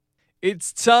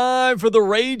It's time for the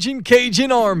Raging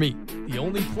Cajun Army, the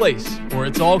only place where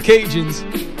it's all Cajuns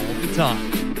all the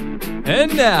time.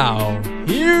 And now,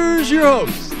 here's your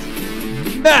host,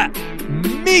 Matt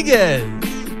Miguez.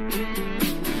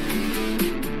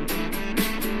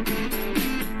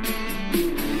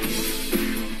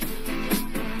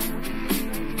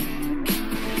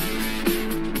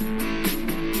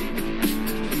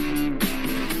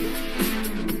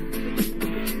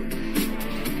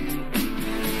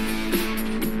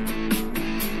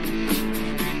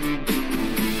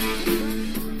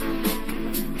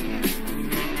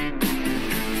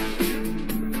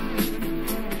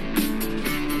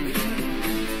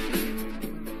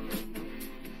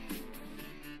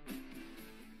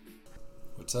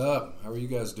 What's up? How are you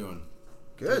guys doing?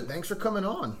 Good. Thanks for coming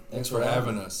on. Thanks for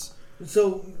having us.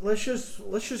 So let's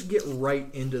just get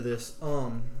right into this.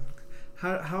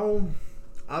 How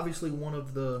obviously one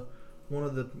of the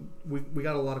we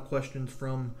got a lot of questions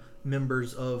from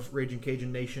members of Raging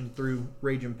Cajun Nation through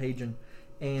Raging Cajun,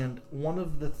 and one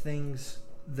of the things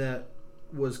that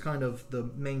was kind of the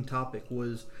main topic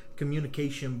was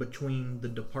communication between the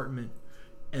department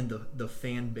and the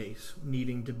fan base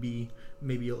needing to be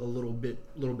maybe a little bit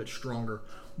stronger.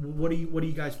 What do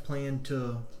you guys plan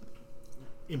to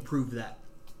improve that?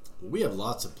 We have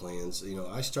lots of plans. You know,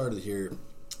 I started here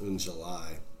in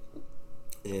July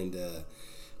and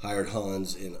hired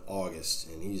Hans in August,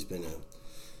 and he's been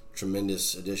a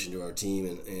tremendous addition to our team.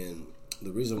 And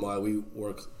the reason why we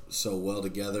work so well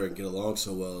together and get along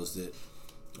so well is that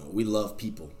we love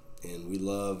people and we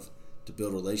love to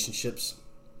build relationships.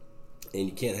 And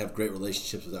you can't have great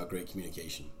relationships without great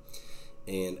communication.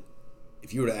 And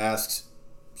if you were to ask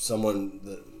someone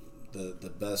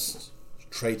the best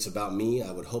traits about me,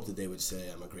 I would hope that they would say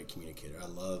I'm a great communicator. I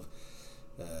love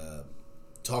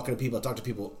talking to people. I talk to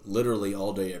people literally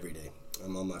all day, every day.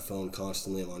 I'm on my phone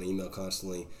constantly. I'm on email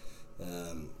constantly.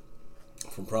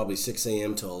 From probably 6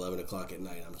 a.m. till 11 o'clock at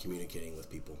night, I'm communicating with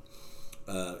people.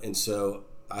 And so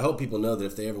I hope people know that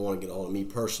if they ever want to get a hold of me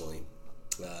personally,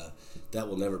 that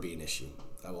will never be an issue.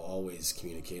 I will always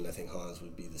communicate, and I think Hans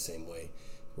would be the same way.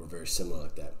 We're very similar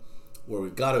like that. Where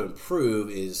we've got to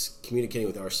improve is communicating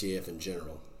with RCAF in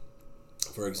general.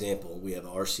 For example, we have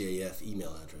an RCAF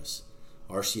email address,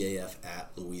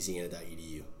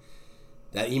 rcaf@louisiana.edu.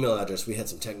 That email address, we had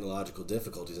some technological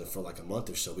difficulties, and for like a month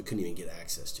or so, we couldn't even get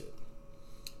access to it.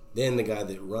 Then the guy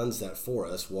that runs that for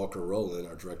us, Walker Rowland,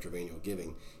 our Director of Annual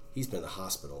Giving, he's been in the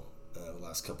hospital the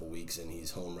last couple weeks, and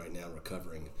he's home right now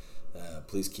recovering.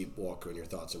 Please keep Walker in your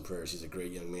thoughts and prayers. He's a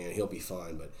great young man. He'll be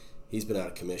fine, but he's been out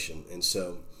of commission. And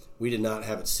so we did not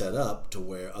have it set up to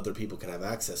where other people can have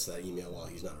access to that email while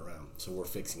he's not around. So we're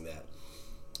fixing that.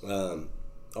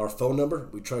 Our phone number,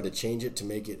 we tried to change it to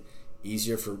make it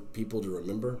easier for people to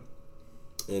remember.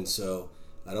 And so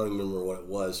I don't even remember what it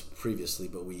was previously,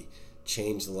 but we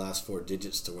changed the last 4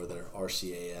 digits to where they're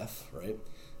RCAF, right?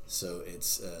 So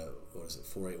it's,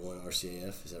 481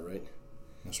 RCAF, is that right?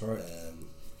 That's right.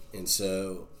 And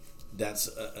so that's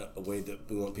a way that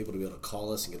we want people to be able to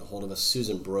call us and get a hold of us.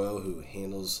 Susan Bro, who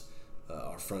handles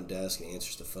our front desk and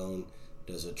answers the phone,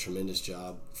 does a tremendous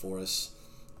job for us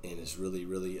and is really,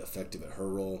 really effective at her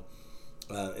role.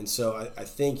 And so I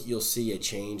think you'll see a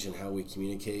change in how we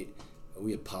communicate.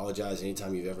 We apologize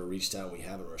anytime you've ever reached out and we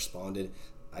haven't responded.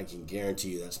 I can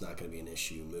guarantee you that's not going to be an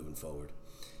issue moving forward.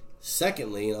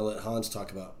 Secondly, and I'll let Hans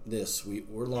talk about this,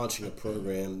 we're launching a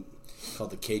program called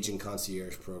the Cajun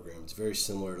Concierge Program. It's very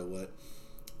similar to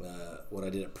what I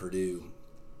did at Purdue,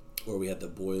 where we had the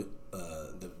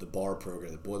BAR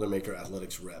program, the Boilermaker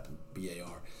Athletics Rep,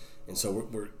 BAR. And so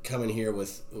we're coming here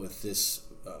with this,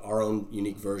 our own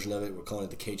unique version of it. We're calling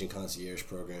it the Cajun Concierge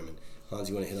Program. And Hans,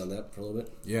 you want to hit on that for a little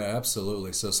bit? Yeah,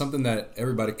 absolutely. So something that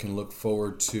everybody can look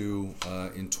forward to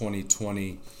in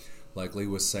 2020, like Lee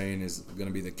was saying, is going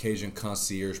to be the Cajun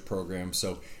Concierge Program.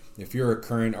 So if you're a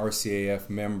current RCAF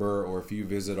member, or if you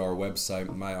visit our website,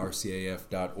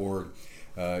 myrcaf.org,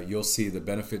 you'll see the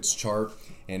benefits chart.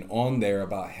 And on there,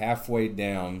 about halfway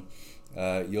down,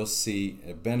 you'll see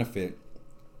a benefit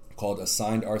called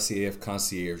Assigned RCAF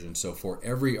Concierge. And so for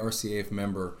every RCAF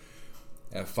member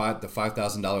at the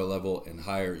 $5,000 level and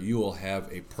higher, you will have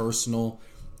a personal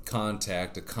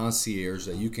contact, a concierge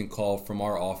that you can call from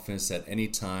our office at any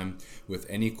time with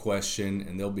any question,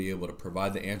 and they'll be able to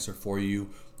provide the answer for you,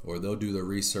 or they'll do the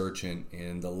research and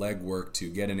the legwork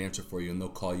to get an answer for you, and they'll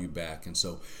call you back. And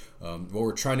so what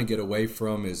we're trying to get away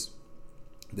from is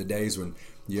the days when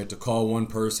you had to call one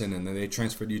person and then they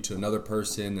transferred you to another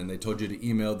person and they told you to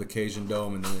email the Cajun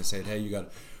Dome, and then they said, hey,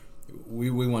 we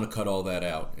want to cut all that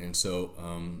out. And so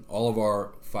all of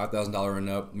our $5,000 and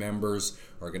up members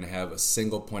are going to have a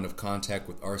single point of contact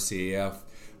with RCAF.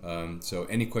 So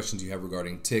any questions you have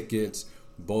regarding tickets,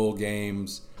 bowl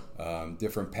games,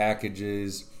 different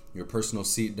packages, your personal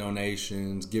seat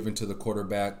donations, giving to the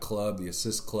quarterback club, the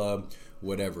assist club,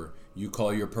 whatever. You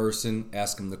call your person,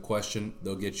 ask them the question,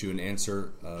 they'll get you an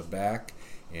answer back.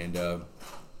 And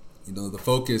the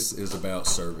focus is about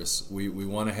service. We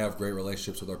want to have great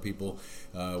relationships with our people.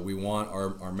 We want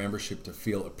our membership to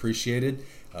feel appreciated.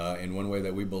 And one way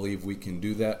that we believe we can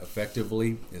do that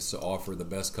effectively is to offer the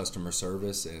best customer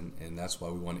service. And that's why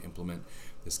we want to implement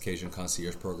this Cajun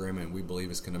Concierge program. And we believe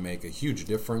it's going to make a huge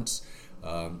difference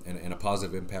and a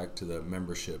positive impact to the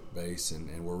membership base.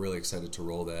 And we're really excited to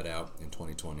roll that out in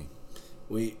 2020.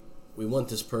 We want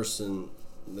this person,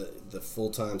 the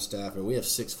full-time staff, and we have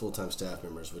 6 full-time staff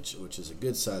members, which is a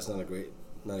good size,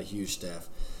 not a huge staff.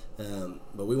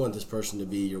 But we want this person to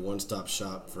be your one-stop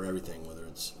shop for everything, whether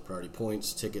it's priority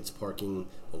points, tickets, parking,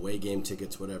 away game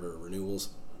tickets, whatever, renewals.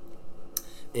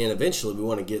 And eventually we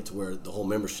want to get to where the whole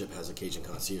membership has a Cajun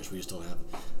Concierge. We just don't have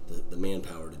the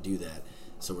manpower to do that.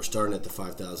 So we're starting at the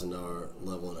 $5,000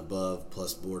 level and above,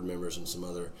 plus board members and some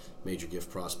other major gift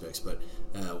prospects. But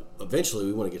eventually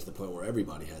we want to get to the point where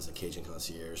everybody has a Cajun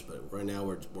Concierge. But right now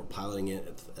we're piloting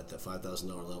it at the $5,000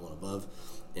 level and above,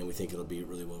 and we think it'll be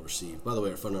really well received. By the way,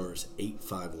 our phone number is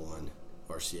 851-RCAF.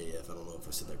 I don't know if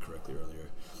I said that correctly earlier,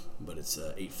 but it's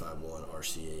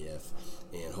 851-RCAF.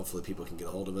 And hopefully people can get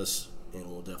a hold of us, and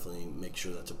we'll definitely make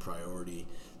sure that's a priority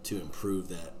to improve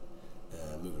that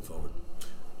moving forward.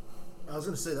 I was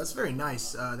going to say, that's very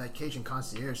nice. That Cajun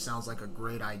Concierge sounds like a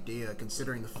great idea,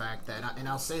 considering the fact that, and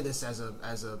I'll say this as an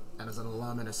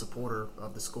alum and a supporter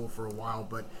of the school for a while,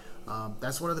 but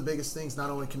that's one of the biggest things, not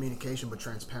only communication, but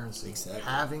transparency. Exactly.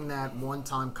 Having that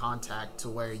one-time contact to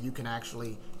where you can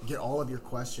actually get all of your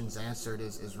questions answered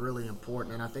is really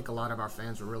important, and I think a lot of our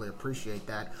fans will really appreciate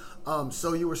that.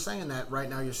 So you were saying that right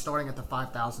now you're starting at the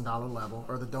 $5,000 level,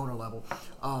 or the donor level.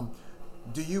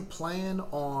 Do you plan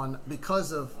on,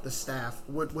 because of the staff,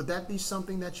 would that be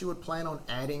something that you would plan on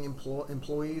adding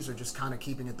employees, or just kind of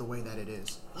keeping it the way that it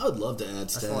is? I would love to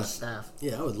add staff. As far as staff.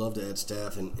 Yeah, I would love to add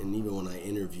staff. And even when I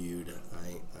interviewed,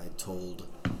 I told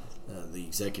the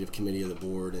executive committee of the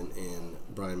board and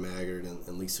Brian Maggard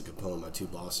and Lisa Capone, my 2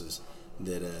 bosses,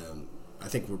 that I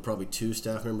think we're probably 2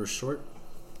 staff members short,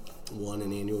 1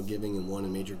 in annual giving and 1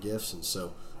 in major gifts. And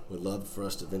so would love for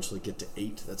us to eventually get to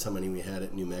 8. That's how many we had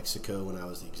at New Mexico when I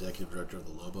was the executive director of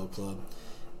the Lobo Club.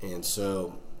 And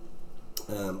so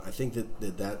I think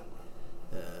that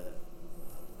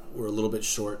we're a little bit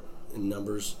short in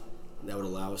numbers. That would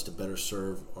allow us to better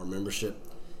serve our membership.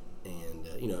 And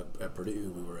at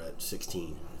Purdue we were at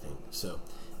 16, I think. So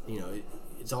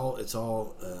it's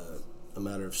all a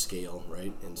matter of scale,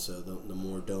 right? And so the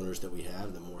more donors that we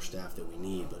have, the more staff that we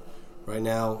need. But right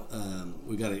now,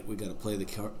 we got to play the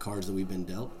cards that we've been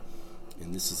dealt,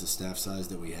 and this is the staff size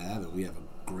that we have, and we have a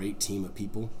great team of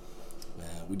people.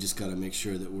 We just got to make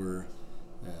sure that we're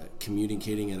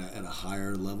communicating at a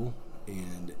higher level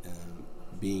and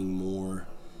being more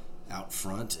out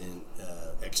front and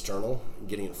external,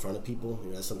 getting in front of people.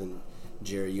 That's something,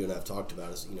 Jerry, you and I have talked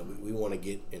about. Is we want to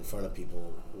get in front of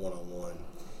people one-on-one.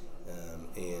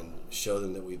 And show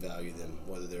them that we value them,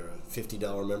 whether they're a $50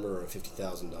 member or a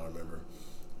 $50,000 member.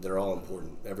 They're all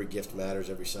important. Every gift matters,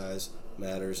 every size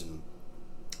matters, and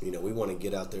we want to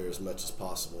get out there as much as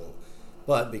possible.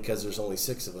 But because there's only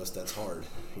 6 of us, that's hard,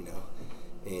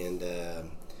 and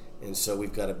so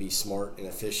we've got to be smart and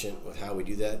efficient with how we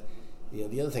do that.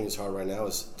 The other thing that's hard right now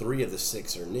is 3 of the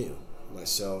 6 are new.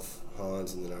 Myself,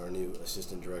 Hans, and then our new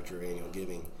assistant director of annual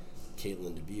giving,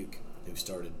 Caitlin Dubuque, who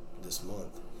started this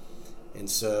month. And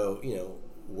so,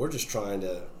 we're just trying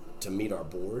to meet our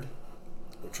board.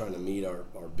 We're trying to meet our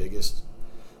biggest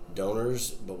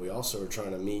donors, but we also are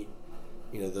trying to meet,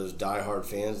 those diehard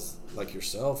fans like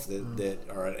yourself that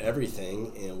are at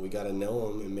everything, and we got to know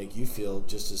them and make you feel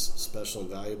just as special and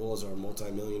valuable as our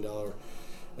multi-million-dollar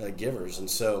givers. And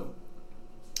so,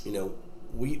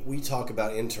 we talk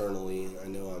about internally. I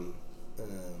know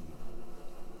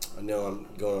I'm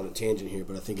going on a tangent here,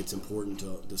 but I think it's important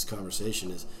to this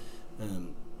conversation is.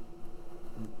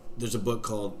 There's a book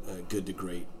called Good to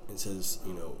Great. It says,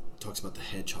 talks about the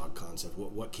hedgehog concept.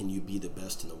 What can you be the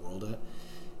best in the world at?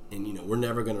 And, we're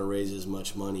never going to raise as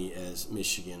much money as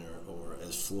Michigan or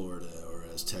as Florida or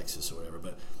as Texas or whatever.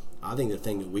 But I think the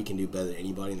thing that we can do better than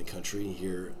anybody in the country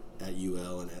here at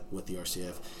UL and with the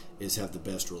RCF is have the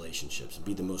best relationships,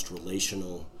 be the most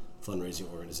relational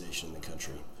fundraising organization in the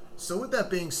country. So with that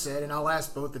being said, and I'll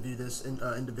ask both of you this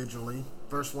individually.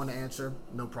 First one to answer,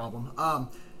 no problem.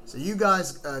 So you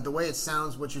guys, the way it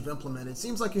sounds, what you've implemented, it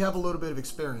seems like you have a little bit of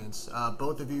experience.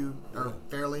 Both of you are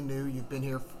fairly new. You've been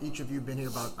here. Each of you have been here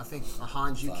about, I think,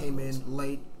 Hans, you came in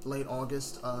late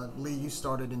August. Lee, you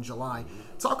started in July.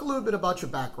 Talk a little bit about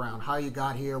your background, how you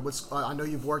got here. I know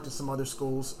you've worked at some other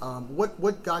schools.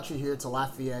 What got you here to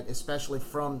Lafayette, especially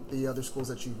from the other schools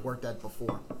that you've worked at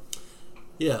before?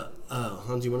 Yeah,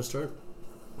 Hans, you want to start?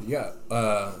 Yeah.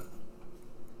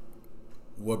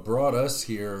 What brought us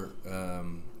here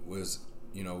was,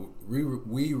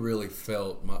 we really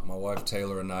felt, my wife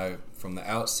Taylor and I, from the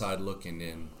outside looking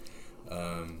in,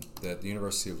 that the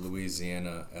University of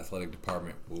Louisiana Athletic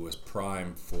Department was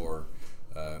primed for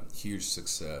huge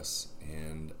success.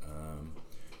 And,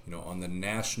 on the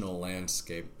national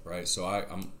landscape, right? So I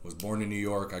was born in New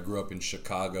York. I grew up in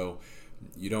Chicago.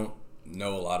 You don't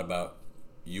know a lot about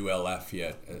UL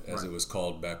Lafayette, as it was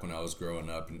called back when I was growing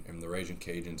up, and the Raging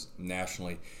Cajuns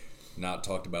nationally not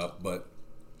talked about. But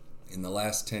in the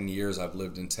last 10 years, I've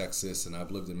lived in Texas, and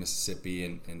I've lived in Mississippi,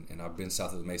 and I've been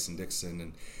south of the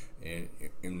Mason-Dixon, and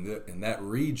in that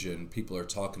region, people are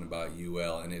talking about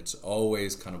UL, and it's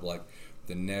always kind of like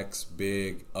the next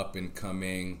big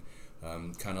up-and-coming,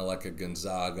 kind of like a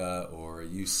Gonzaga or a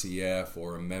UCF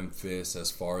or a Memphis,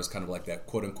 as far as kind of like that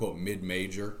quote-unquote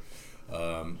mid-major.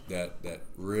 That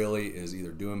really is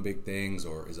either doing big things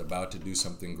or is about to do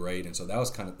something great, and so that's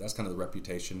kind of the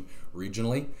reputation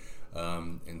regionally.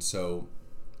 And so,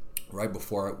 right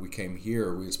before we came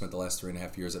here, we had spent the last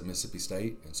 3.5 years at Mississippi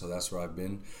State, and so that's where I've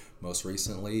been most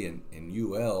recently. And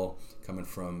UL, coming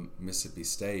from Mississippi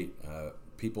State,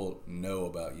 people know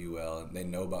about UL and they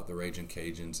know about the Raging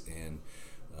Cajuns, and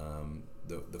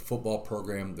the football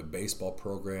program, the baseball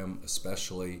program,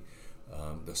 especially.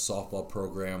 The softball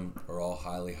program are all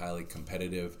highly, highly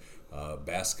competitive.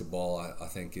 Basketball, I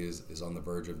think, is on the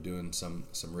verge of doing some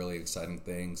really exciting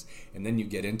things. And then you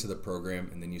get into the program,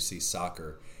 and then you see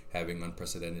soccer having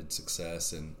unprecedented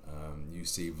success, and you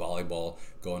see volleyball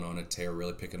going on a tear,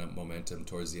 really picking up momentum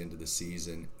towards the end of the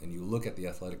season. And you look at the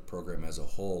athletic program as a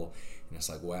whole, and it's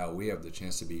like, wow, we have the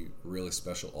chance to be really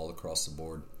special all across the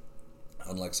board.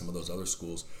 Unlike some of those other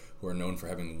schools who are known for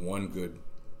having one good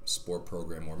sport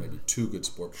program or maybe two good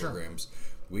sport programs,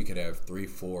 we could have 3,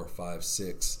 4, 5,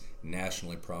 6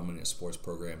 nationally prominent sports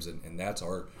programs, and that's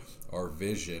our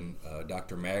vision.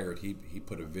 Dr. Maggard, he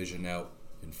put a vision out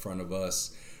in front of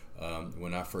us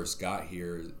when I first got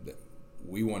here, that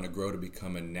we want to grow to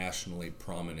become a nationally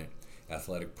prominent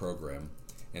athletic program,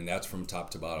 and that's from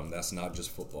top to bottom. That's not just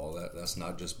football, that's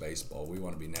not just baseball. We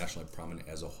want to be nationally prominent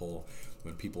as a whole.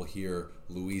 When people hear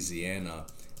Louisiana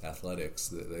athletics,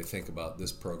 they think about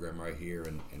this program right here,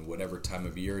 and whatever time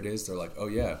of year it is, they're like, oh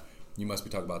yeah, you must be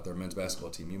talking about their men's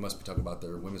basketball team, you must be talking about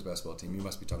their women's basketball team, you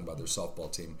must be talking about their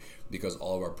softball team, because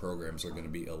all of our programs are going to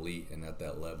be elite and at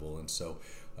that level. And so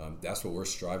that's what we're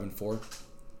striving for.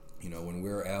 When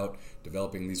we're out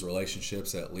developing these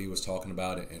relationships that Lee was talking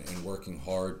about, and working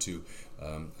hard to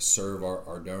serve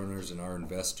our donors and our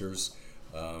investors,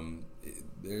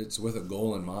 it's with a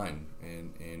goal in mind,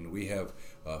 and we have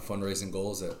fundraising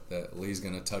goals that Lee's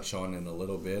going to touch on in a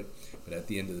little bit. But at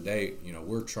the end of the day,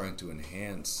 we're trying to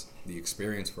enhance the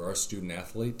experience for our student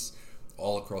athletes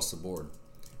all across the board,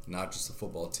 not just the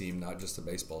football team, not just the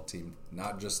baseball team,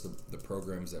 not just the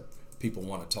programs that people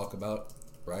want to talk about,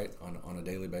 right, on a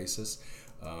daily basis.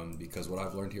 Because what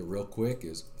I've learned here real quick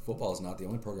is football is not the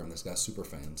only program that's got super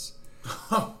fans.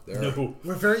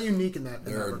 We're very unique in that.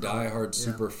 There are diehard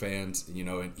super fans,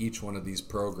 in each one of these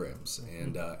programs,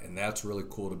 and that's really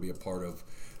cool to be a part of.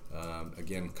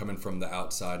 Again, coming from the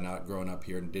outside, not growing up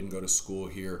here and didn't go to school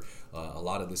here, a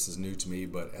lot of this is new to me.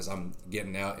 But as I'm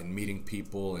getting out and meeting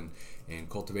people and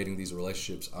cultivating these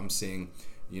relationships, I'm seeing,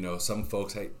 some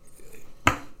folks, hey,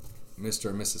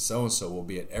 Mr. and Mrs. So-and-so will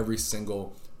be at every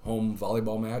single home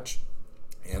volleyball match,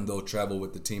 and they'll travel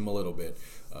with the team a little bit,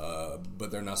 but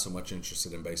they're not so much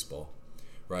interested in baseball,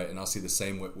 right? And I'll see the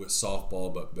same with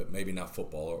softball, but maybe not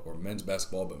football, or men's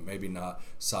basketball, but maybe not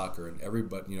soccer. And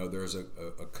everybody, there's a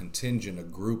contingent, a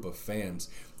group of fans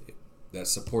that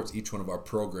supports each one of our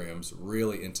programs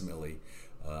really intimately,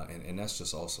 and that's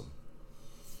just awesome.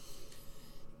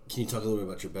 Can you talk a little bit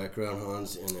about your background,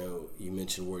 Hans? You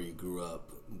mentioned where you grew up,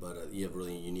 but you have a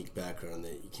really unique background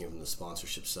that you came from the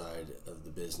sponsorship side of the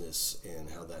business, and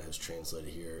how that has translated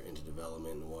here into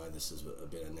development, and why this has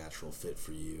been a natural fit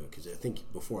for you. Because I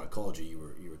think before I called you,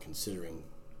 you were considering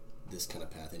this kind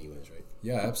of path anyways, right?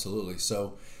 Yeah, absolutely.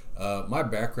 So my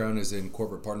background is in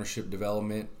corporate partnership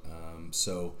development.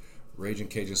 So Raging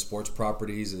Cajun Sports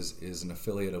Properties is an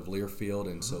affiliate of Learfield,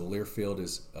 and so Learfield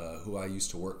is who I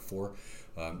used to work for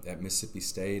at Mississippi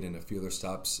State and a few other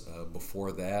stops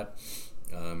before that.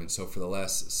 And so for the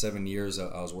last 7 years,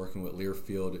 I was working with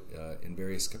Learfield in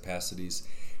various capacities.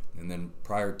 And then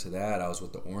prior to that, I was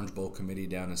with the Orange Bowl committee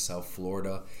down in South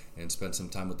Florida and spent some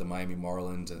time with the Miami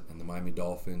Marlins and the Miami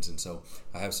Dolphins. And so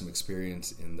I have some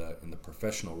experience in the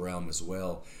professional realm as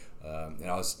well. And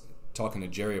I was talking to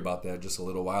Jerry about that just a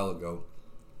little while ago.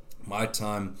 My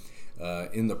time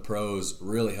in the pros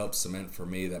really helped cement for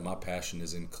me that my passion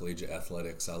is in collegiate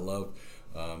athletics. I love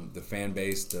the fan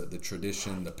base, the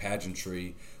tradition, the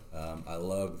pageantry. I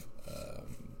love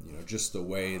just the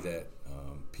way that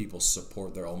people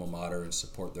support their alma mater and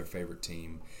support their favorite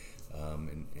team,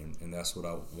 and that's what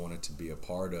I wanted to be a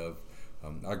part of.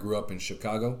 I grew up in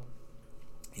Chicago,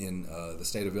 in the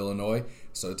state of Illinois,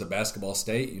 so it's a basketball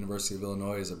state. University of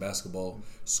Illinois is a basketball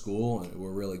school, and we're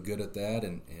really good at that,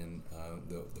 and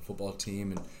the football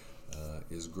team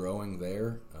is growing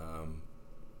there,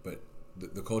 but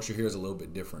the culture here is a little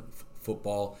bit different.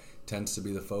 Football tends to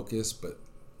be the focus, but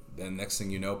then next thing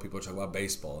you know, people are talking about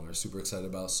baseball, and they're super excited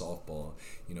about softball.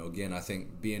 Again, I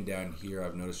think being down here,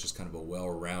 I've noticed just kind of a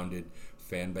well-rounded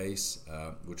fan base,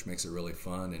 which makes it really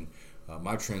fun. And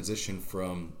my transition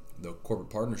from the corporate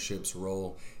partnerships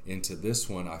role into this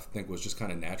one, I think, was just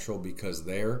kind of natural, because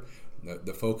there,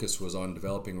 the focus was on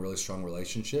developing really strong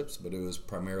relationships, but it was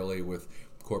primarily with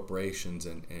corporations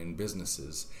and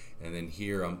businesses. And then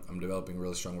here, I'm developing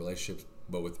really strong relationships,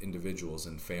 but with individuals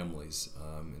and families.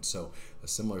 And so a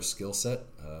similar skill set,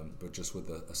 but just with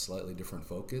a slightly different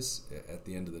focus. At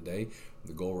the end of the day,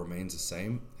 the goal remains the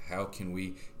same. How can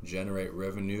we generate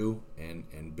revenue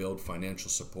and build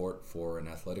financial support for an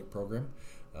athletic program?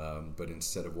 But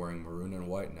instead of wearing maroon and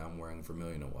white, now I'm wearing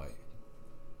vermilion and white.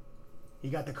 You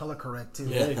got the color correct, too.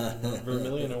 Yeah,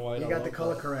 vermilion and white. You got the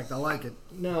color correct. I like it.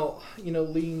 Now,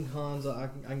 Lee, Hans, I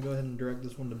can go ahead and direct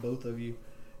this one to both of you.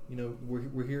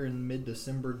 We're here in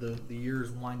mid-December. The year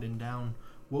is winding down.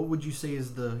 What would you say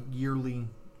is the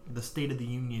State of the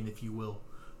Union, if you will,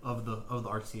 of the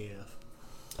RCAF?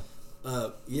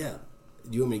 Yeah.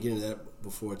 Do you want me to get into that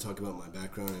before I talk about my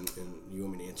background, and you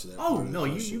want me to answer that? Oh no,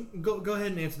 you go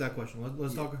ahead and answer that question.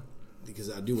 Let's talk.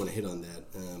 Because I do want to hit on that.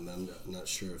 I'm not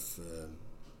sure if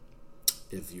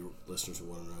your listeners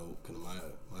want to know kind of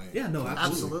my yeah, no,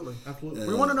 absolutely.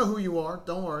 We want to know who you are.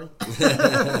 Don't worry.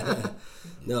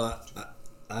 No,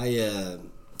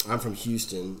 I'm from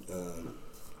Houston.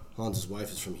 Hans'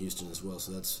 wife is from Houston as well,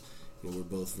 so that's we're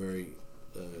both very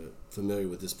familiar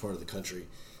with this part of the country.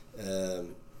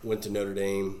 Went to Notre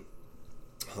Dame.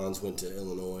 Hans went to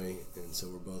Illinois, and so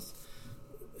we're both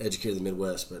educated in the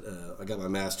Midwest. But I got my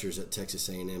master's at Texas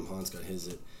A&M. Hans got his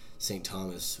at St.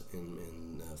 Thomas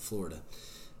in Florida.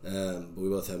 But we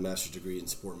both have master's degrees in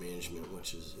sport management,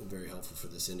 which is very helpful for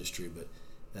this industry. But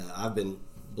I've been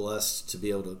blessed to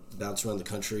be able to bounce around the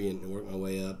country and work my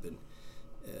way up, and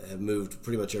have moved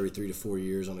pretty much every 3 to 4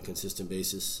 years on a consistent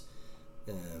basis.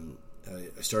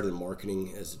 I started in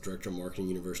marketing as the director of marketing,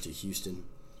 University of Houston,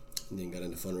 and then got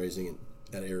into fundraising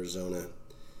at Arizona,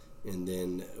 and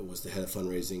then was the head of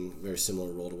fundraising, very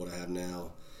similar role to what I have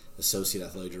now, associate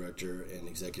athletic director and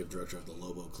executive director of the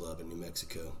Lobo Club in New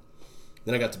Mexico.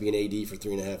 Then I got to be an AD for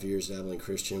 3.5 years at Abilene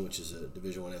Christian, which is a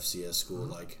Division I FCS school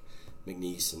like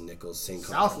McNeese and Nichols, same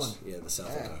conference. Southland. Yeah, the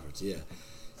Southland Conference,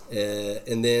 yeah.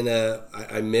 And then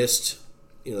I missed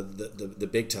the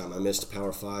big time. I missed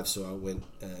Power 5, so I went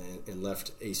and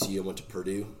left ACU and went to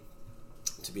Purdue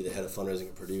to be the head of fundraising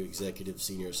at Purdue, executive,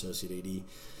 senior associate AD.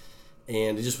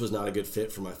 And it just was not a good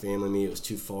fit for my family. It was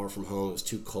too far from home. It was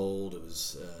too cold. It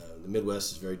was the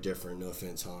Midwest is very different. No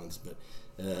offense, Hans, but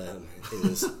it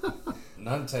was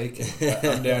None taken.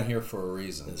 I'm down here for a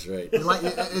reason. That's right.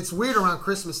 It's weird around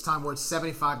Christmas time where it's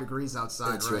 75 degrees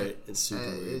outside. That's right. It's super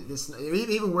weird.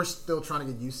 Even we're still trying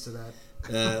to get used to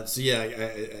that. So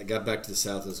yeah, I got back to the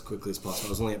South as quickly as possible.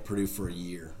 I was only at Purdue for a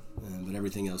year, but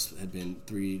everything else had been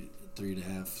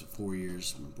 3.5, 4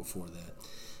 years before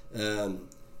that.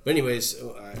 But anyways,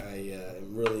 I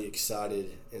am really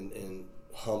excited and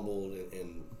humbled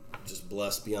and just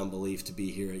blessed beyond belief to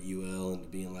be here at UL and to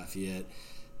be in Lafayette.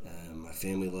 My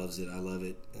family loves it. I love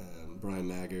it. Brian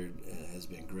Maggard has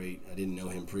been great. I didn't know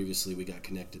him previously. We got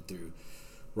connected through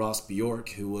Ross Bjork,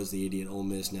 who was the AD at Ole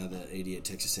Miss, now the AD at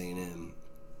Texas A&M.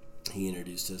 He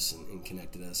introduced us and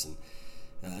connected us. And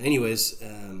anyways,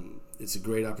 it's a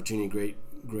great opportunity,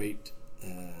 great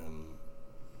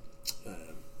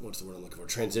what's the word I'm looking for?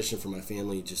 Transition for my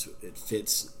family. Just it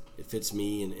fits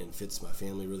me and fits my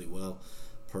family really well,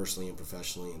 personally and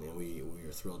professionally, and we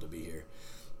are thrilled to be here.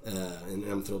 And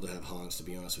I'm thrilled to have Hans, to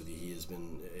be honest with you. He has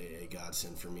been a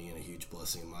godsend for me and a huge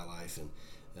blessing in my life. And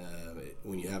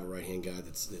when you have a right-hand guy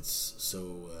that's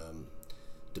so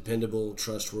dependable,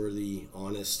 trustworthy,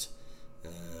 honest,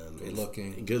 Good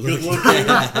looking. Good looking.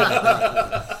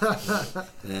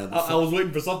 I was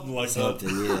waiting for something like that.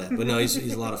 Yeah. But no, he's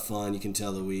a lot of fun. You can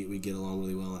tell that we get along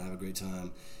really well and have a great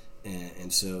time.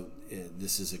 And so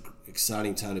this is an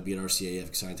exciting time to be at RCAF,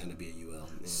 exciting time to be at UL.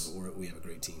 And we have a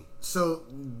great team. So,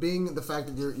 being the fact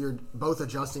that you're both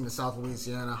adjusting to South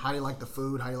Louisiana, how do you like the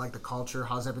food? How do you like the culture?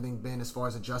 How's everything been as far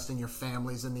as adjusting your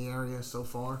families in the area so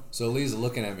far? So Lee's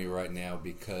looking at me right now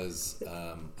because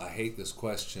I hate this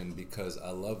question because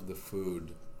I love the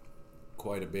food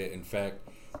quite a bit. In fact,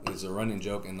 there's a running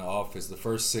joke in the office. The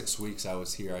first 6 weeks I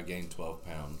was here, I gained 12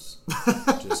 pounds,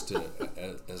 just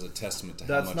as a testament to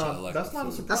how much I like the food. Not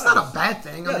a surprise. That's not a bad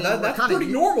thing. I mean, that's pretty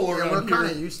normal around we're here.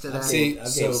 kind of used to that. See, I've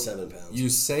so gained 7 pounds. you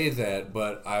say that,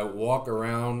 but I walk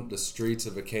around the streets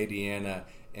of Acadiana,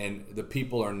 and the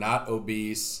people are not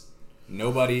obese.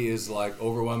 Nobody is like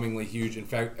overwhelmingly huge. In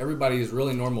fact, everybody is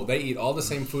really normal. They eat all the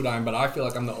same food I am, but I feel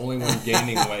like I'm the only one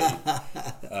gaining weight.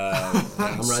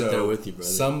 I'm right there with you, brother.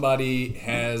 Somebody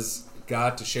has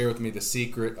got to share with me the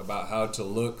secret about how to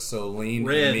look so lean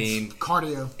Reds. and mean.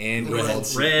 Cardio. And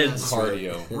Reds. Reds.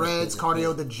 cardio. Reds,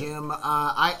 cardio, the gym.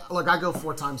 I go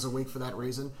 4 times a week for that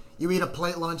reason. You eat a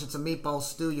plate lunch, it's a meatball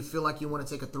stew, you feel like you want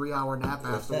to take a 3-hour nap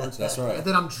afterwards. That's right. And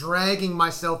then I'm dragging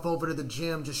myself over to the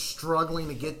gym, just struggling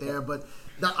to get there. But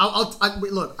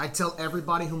look, I tell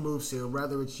everybody who moves here,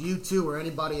 whether it's you two or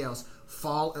anybody else,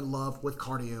 fall in love with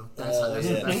cardio. That's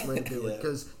the best way to do it.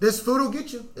 Because this food will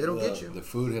get you. It'll get you. The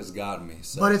food has got me.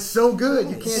 So. But it's so good.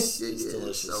 You can't. It's It's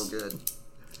delicious. so good.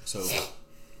 So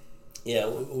Yeah,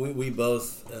 we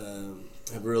both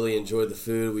have really enjoyed the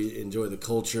food. We enjoy the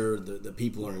culture. The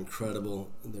people are incredible.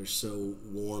 They're so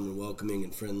warm and welcoming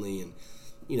and friendly. And,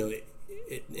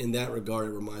 in that regard,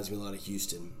 it reminds me a lot of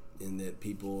Houston in that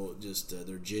people just,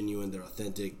 they're genuine, they're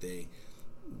authentic, they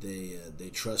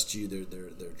trust you,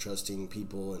 they're trusting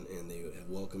people, and they have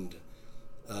welcomed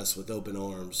us with open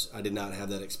arms. I did not have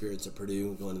that experience at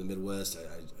Purdue going to the Midwest.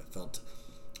 I felt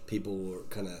people were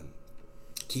kind of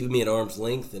keeping me at arm's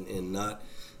length and not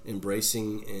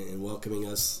embracing and welcoming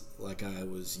us like I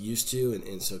was used to.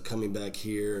 And so coming back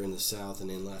here in the South and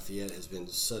in Lafayette has been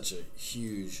such a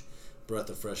huge breath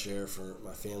of fresh air for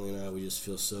my family and I. We just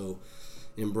feel so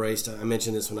embraced. I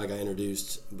mentioned this when I got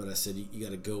introduced, but I said you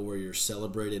got to go where you're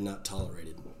celebrated, not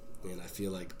tolerated. And I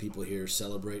feel like people here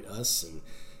celebrate us, and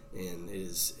it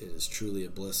is truly a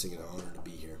blessing and an honor to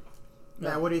be here.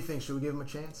 Matt, what do you think? Should we give him a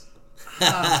chance?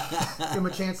 Give him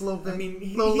a chance a little bit? I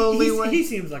mean, little leeway? he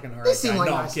seems like an alright They seem guy. like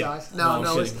No, I'm nice kidding. guys. I'm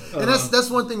No, kidding. and that's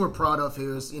one thing we're proud of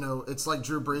here is, it's like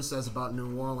Drew Brees says about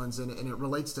New Orleans, and it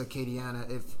relates to Acadiana.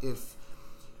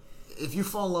 If you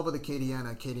fall in love with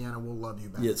Acadiana will love you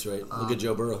back. Yeah, that's right. Look at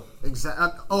Joe Burrow.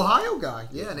 Exactly. Ohio guy.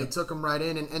 Yeah, and they took him right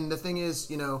in. And the thing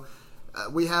is,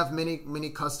 we have many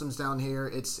customs down here.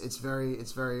 It's very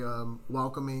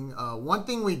welcoming. One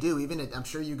thing we do, I'm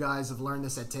sure you guys have learned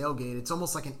this at Tailgate. It's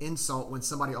almost like an insult when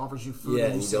somebody offers you food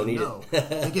and you say don't eat no. it.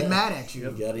 They get mad at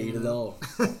you. You got to eat it all.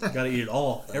 Gotta eat it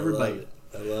all. Everybody.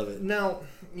 I love it. Now,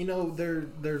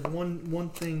 there's one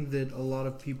thing that a lot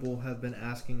of people have been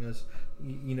asking us.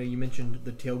 You mentioned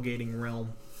the tailgating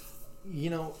realm.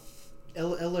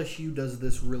 LSU does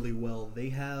this really well. They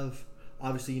have,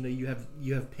 obviously, you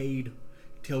have paid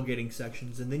tailgating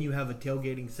sections, and then you have a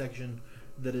tailgating section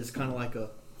that is kind of like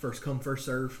a first come first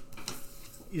serve.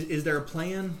 Is there a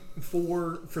plan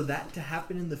for that to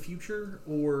happen in the future,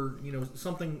 or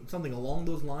something along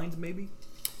those lines maybe?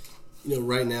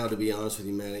 Right now, to be honest with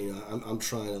you, Matt, I'm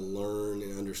trying to learn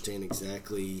and understand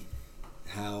exactly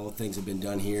how things have been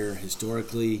done here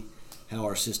historically, how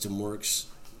our system works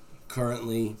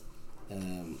currently.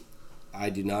 I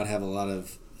do not have a lot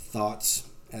of thoughts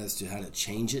as to how to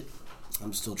change it.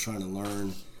 I'm still trying to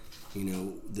learn,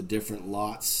 the different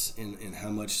lots and how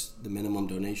much the minimum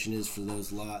donation is for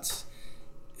those lots,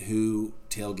 who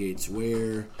tailgates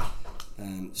where.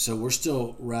 So we're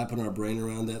still wrapping our brain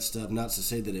around that stuff. Not to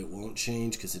say that it won't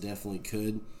change, because it definitely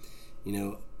could.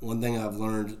 One thing I've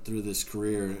learned through this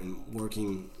career and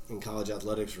working in college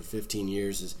athletics for 15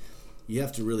 years is you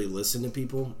have to really listen to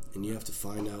people, and you have to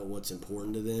find out what's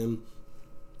important to them.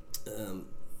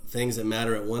 Things that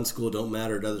matter at one school don't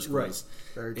matter at other schools.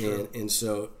 Right. Very true. And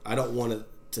so I don't want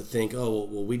to think, well,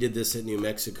 we did this at New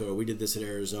Mexico, or we did this at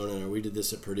Arizona, or we did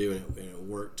this at Purdue, and it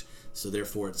worked, so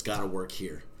therefore it's got to work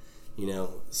here.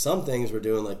 Some things we're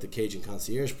doing, like the Cajun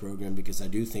Concierge program, because I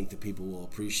do think that people will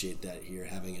appreciate that here,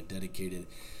 having a dedicated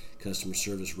customer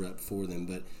service rep for them.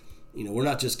 But, we're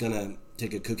not just going to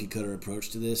take a cookie-cutter approach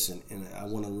to this, and I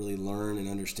want to really learn and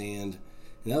understand.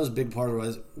 And that was a big part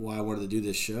of why I wanted to do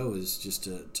this show, is just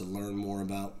to learn more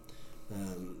about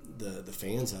the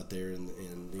fans out there and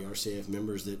the RCAF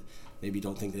members that maybe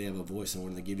don't think they have a voice. I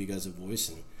wanted to give you guys a voice,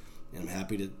 and I'm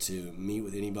happy to meet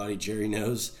with anybody. Jerry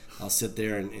knows I'll sit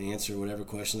there and answer whatever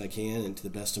question I can, and to the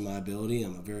best of my ability.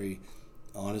 I'm a very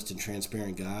honest and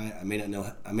transparent guy. I may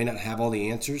not have all the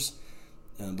answers,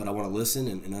 but I want to listen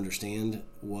and understand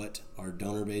what our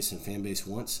donor base and fan base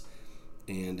wants,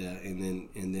 and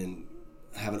then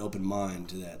have an open mind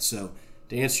to that. So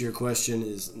to answer your question,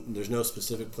 is there's no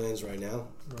specific plans right now,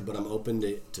 but I'm open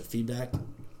to feedback,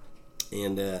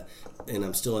 and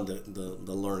I'm still in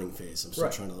the learning phase. I'm still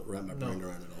trying to wrap my brain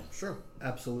around it all. Sure.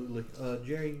 Absolutely.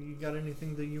 Jerry, you got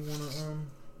anything that you want to?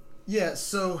 Yeah.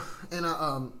 So,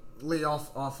 and Lee,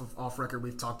 off record,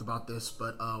 we've talked about this,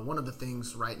 but one of the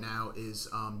things right now is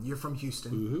you're from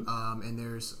Houston, and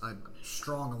there's a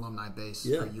strong alumni base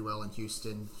for UL in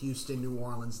Houston, New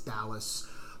Orleans, Dallas.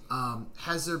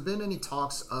 Has there been any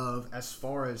talks of, as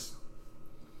far as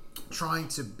trying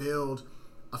to build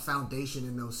a foundation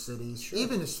in those cities,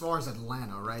 even as far as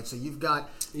Atlanta, right? So you've got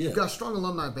strong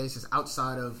alumni bases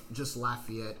outside of just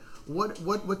Lafayette.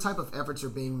 What type of efforts are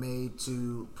being made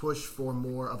to push for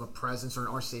more of a presence or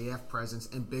an RCAF presence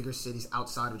in bigger cities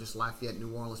outside of just Lafayette,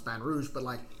 New Orleans, Baton Rouge, but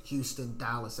like Houston,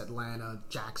 Dallas, Atlanta,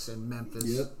 Jackson,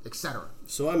 Memphis, etc.?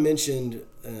 So I mentioned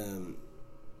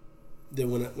that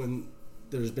when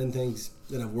there's been things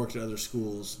that I've worked at other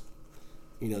schools,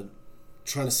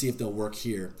 trying to see if they'll work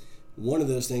here. One of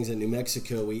those things in New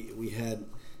Mexico, we had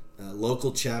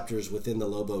local chapters within the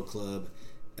Lobo Club,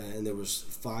 and there was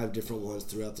 5 different ones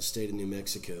throughout the state of New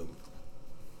Mexico,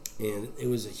 and it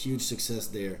was a huge success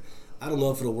there. I don't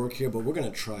know if it'll work here, but we're going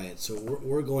to try it. So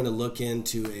we're going to look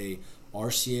into a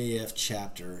RCAF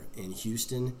chapter in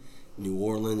Houston, New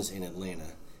Orleans, and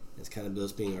Atlanta. It's kind of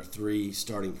those being our 3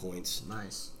 starting points.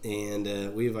 Nice.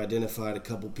 And we've identified a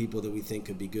couple people that we think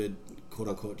could be good,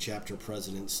 quote-unquote, chapter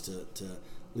presidents to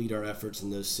lead our efforts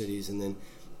in those cities, and then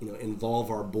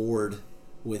involve our board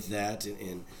with that.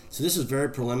 And so this is very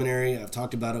preliminary. I've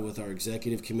talked about it with our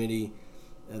executive committee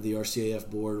of the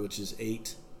RCAF board, which is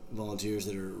 8 volunteers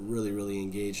that are really, really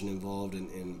engaged and involved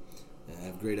and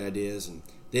have great ideas. And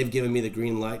they've given me the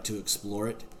green light to explore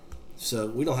it. So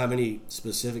we don't have any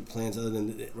specific plans other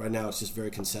than right now it's just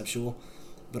very conceptual.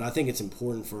 But I think it's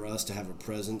important for us to have a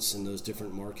presence in those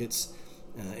different markets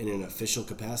in an official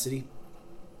capacity.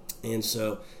 And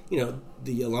so,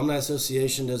 the Alumni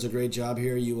Association does a great job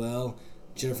here at UL.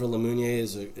 Jennifer Lemounier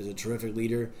is a terrific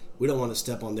leader. We don't want to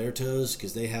step on their toes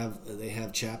because they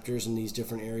have chapters in these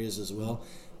different areas as well.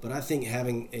 But I think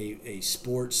having a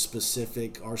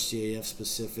sports-specific,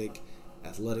 RCAF-specific,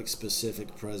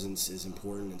 athletic-specific presence is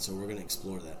important, and so we're going to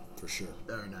explore that for sure.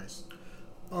 Very nice.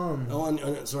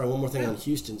 Sorry, one more thing on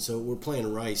Houston. So we're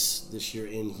playing Rice this year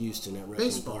in Houston at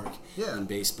Recton Park in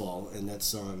baseball, and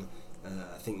that's on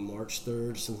I think March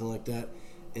 3rd, something like that.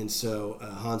 And so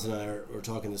Hans and I were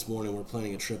talking this morning. We're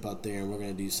planning a trip out there, and we're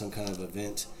going to do some kind of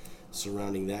event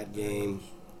surrounding that game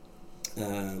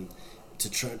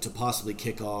to possibly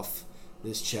kick off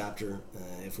this chapter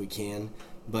if we can.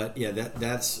 But yeah,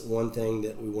 that's one thing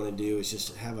that we want to do is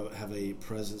just have a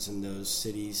presence in those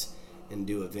cities and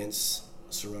do events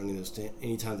surrounding those.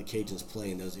 Anytime the Cajuns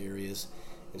play in those areas,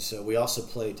 and so we also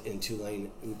played in Tulane.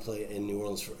 We play in New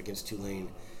Orleans against Tulane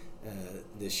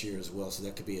this year as well, so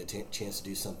that could be a chance to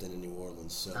do something in New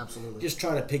Orleans. So absolutely, just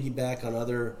trying to piggyback on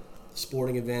other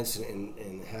sporting events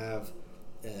and have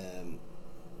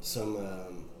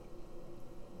some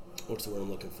what's the word I'm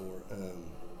looking for?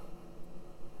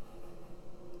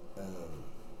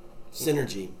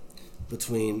 Synergy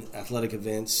between athletic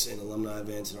events and alumni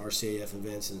events and RCAF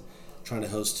events, and trying to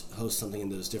host something in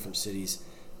those different cities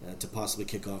to possibly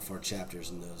kick off our chapters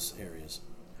in those areas.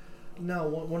 Now,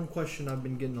 one question I've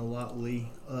been getting a lot, Lee.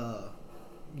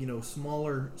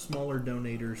 Smaller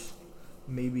donators,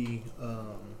 maybe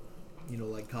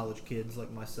like college kids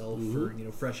like myself, or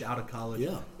fresh out of college.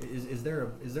 Yeah. Is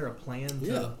there a plan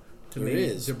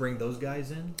to bring those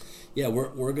guys in? Yeah,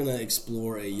 we're gonna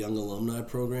explore a young alumni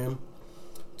program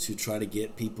to try to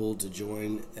get people to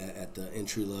join at the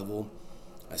entry level.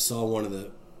 I saw one of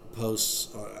the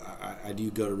posts. I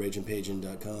do go to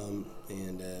rageandpageant.com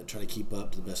and try to keep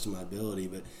up to the best of my ability,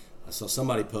 but I saw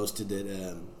somebody posted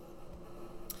that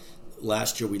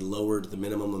last year we lowered the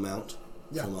minimum amount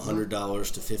from $100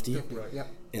 to $50, right? Yeah,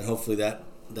 and hopefully that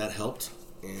helped,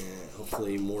 and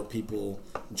hopefully more people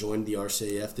joined the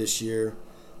RCAF this year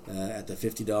at the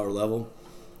 $50 level.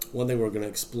 One thing we're going to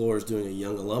explore is doing a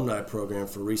young alumni program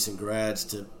for recent grads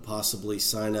to possibly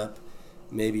sign up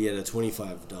maybe at a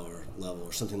 $25 level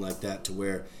or something like that, to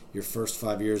where your first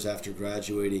 5 years after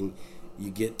graduating, you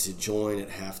get to join at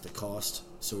half the cost.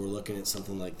 So we're looking at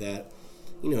something like that.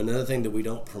 Another thing that we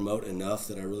don't promote enough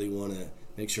that I really want to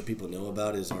make sure people know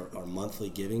about is our monthly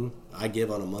giving. I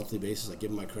give on a monthly basis. I give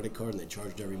them my credit card, and they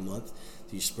charge it every month.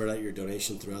 So you spread out your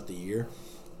donation throughout the year.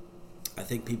 I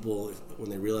think people, when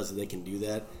they realize that they can do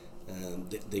that,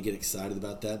 they get excited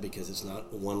about that because it's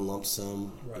not one lump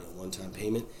sum, one-time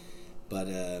payment. But,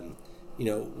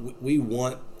 we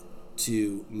want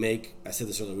to make, I said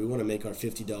this earlier, we want to make our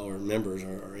 $50 members,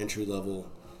 our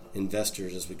entry-level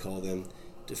investors, as we call them,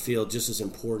 to feel just as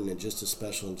important and just as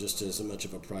special and just as much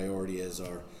of a priority as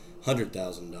our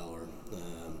 $100,000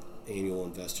 annual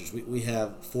investors. We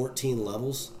have 14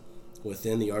 levels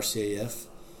within the RCAF,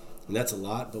 and that's a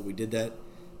lot, but we did that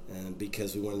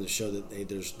because we wanted to show that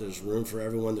there's room for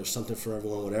everyone, there's something for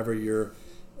everyone, whatever you're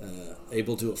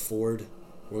able to afford.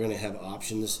 We're going to have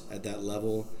options at that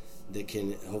level that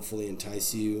can hopefully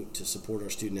entice you to support our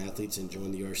student athletes and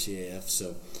join the RCAF.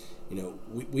 So,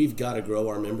 we've got to grow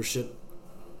our membership.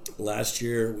 Last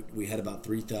year, we had about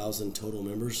 3,000 total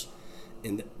members,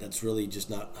 and that's really just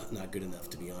not good enough,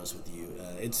 to be honest with you.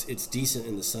 It's decent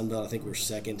in the Sun Belt. I think we're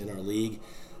second in our league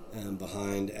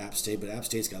behind App State, but App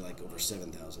State's got like over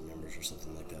 7,000 members or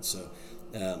something like that. So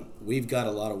we've got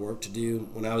a lot of work to do.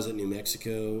 When I was at New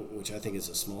Mexico, which I think is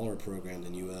a smaller program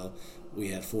than UL, we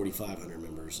had 4,500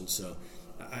 members, and so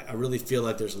I really feel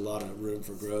like there's a lot of room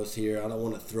for growth here. I don't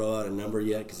want to throw out a number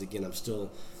yet because, again, I'm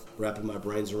still wrapping my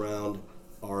brains around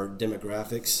our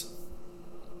demographics,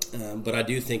 but I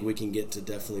do think we can get to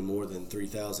definitely more than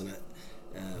 3,000.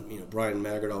 Brian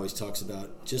Maggard always talks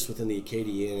about just within the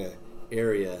Acadiana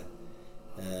area,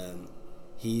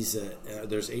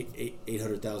 there's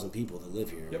 800,000 people that live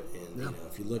here. Yep. And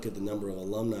if you look at the number of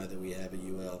alumni that we have at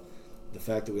UL, the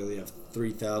fact that we only have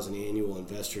 3,000 annual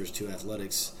investors to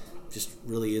athletics just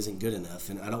really isn't good enough.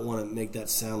 And I don't want to make that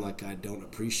sound like I don't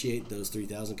appreciate those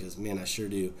 3,000, because, man, I sure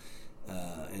do.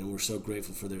 And we're so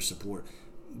grateful for their support.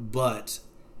 But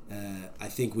I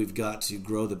think we've got to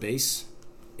grow the base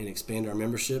and expand our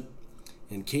membership.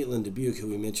 And Caitlin Dubuque, who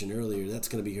we mentioned earlier, that's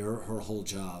going to be her whole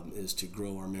job, is to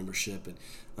grow our membership and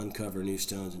uncover new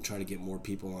stones and try to get more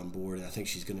people on board. And I think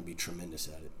she's going to be tremendous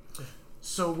at it.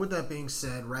 So with that being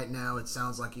said, right now it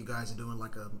sounds like you guys are doing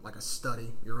like a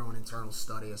study, your own internal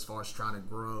study, as far as trying to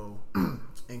grow,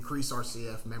 increase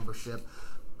RCF membership.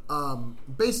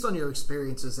 Based on your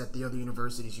experiences at the other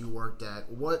universities you worked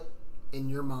at, what in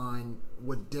your mind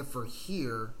would differ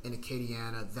here in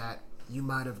Acadiana that you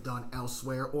might have done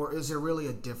elsewhere, or is there really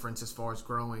a difference as far as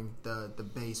growing the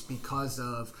base because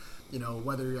of,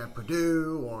 whether you're at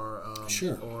Purdue or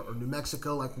Sure. or New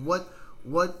Mexico? Like what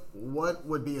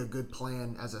would be a good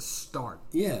plan as a start?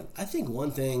 Yeah, I think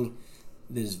one thing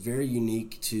that is very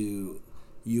unique to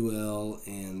UL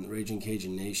and Raging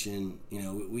Cajun Nation,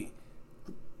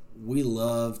 we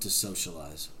love to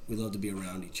socialize. We love to be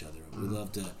around each other. We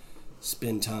love to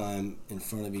spend time in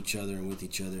front of each other and with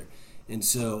each other. And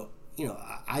so,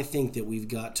 I think that we've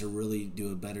got to really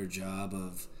do a better job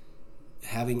of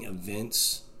having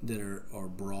events that are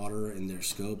broader in their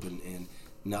scope and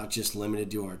not just limited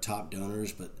to our top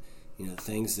donors, but,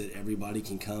 things that everybody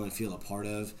can come and feel a part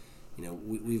of.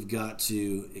 We've got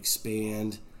to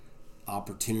expand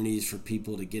opportunities for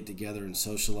people to get together and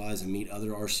socialize and meet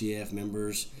other RCAF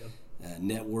members,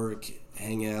 network,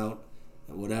 hang out,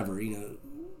 whatever.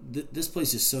 This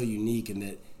place is so unique in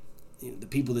that the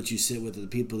people that you sit with are the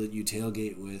people that you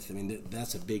tailgate with. I mean,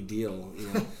 that's a big deal.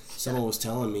 Someone was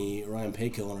telling me, Ryan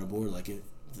Payco on our board, like if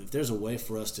there's a way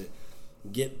for us to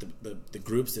get the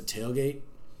groups that tailgate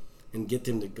and get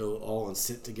them to go all and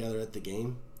sit together at the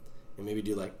game and maybe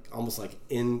do almost like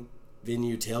in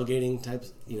venue tailgating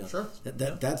types, Sure.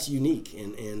 That's unique,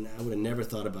 and I would have never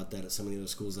thought about that at some of the other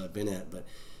schools I've been at. But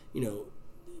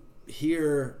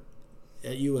here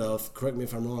at UL, correct me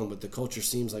if I'm wrong, but the culture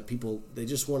seems like people, they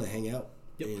just want to hang out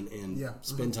and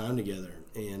spend time together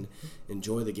and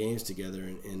enjoy the games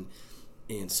together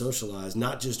and socialize,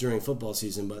 not just during football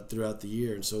season but throughout the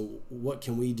year. And so what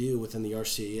can we do within the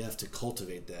RCAF to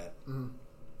cultivate that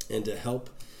and to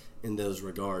help in those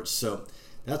regards? So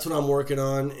that's what I'm working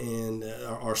on, and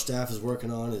our staff is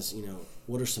working on is,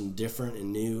 what are some different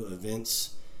and new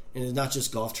events. And it's not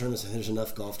just golf tournaments. I think there's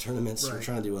enough golf tournaments. Right. We're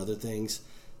trying to do other things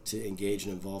to engage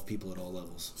and involve people at all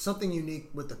levels. Something unique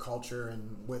with the culture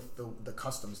and with the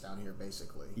customs down here,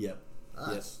 basically. Yep.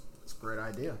 That's a great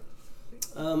idea.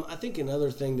 I think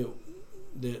another thing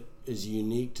that is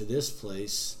unique to this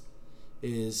place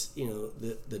is,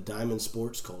 the Diamond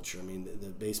sports culture. I mean, the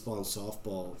baseball and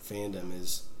softball fandom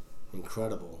is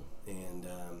incredible. And,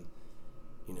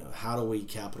 how do we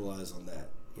capitalize on that?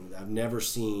 I've never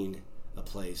seen a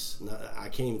place, I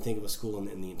can't even think of a school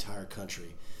in the entire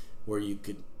country where you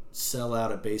could sell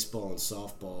out at baseball and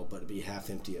softball, but be half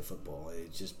empty at football.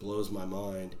 It just blows my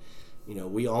mind.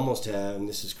 We almost have, and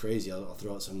this is crazy, I'll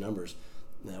throw out some numbers.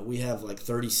 We have like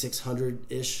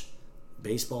 3,600-ish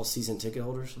baseball season ticket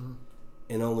holders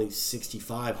and only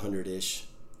 6,500-ish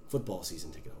football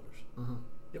season ticket holders.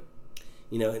 Yep.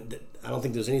 I don't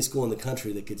think there's any school in the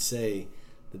country that could say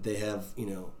that they have,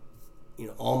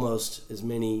 almost as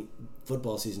many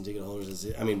football season ticket holders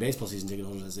baseball season ticket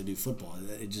holders as they do football.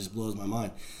 It just blows my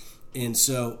mind. And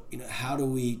so, how do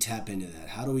we tap into that?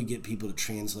 How do we get people to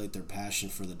translate their passion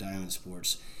for the Diamond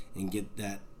Sports and get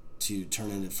that to turn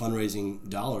into fundraising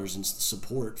dollars and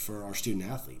support for our student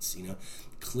athletes?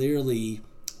 Clearly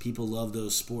people love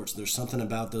those sports. There's something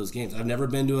about those games. I've never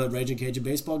been to a Raging Cajun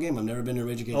baseball game. I've never been to a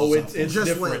Raging Cajun it's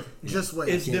different. Just wait.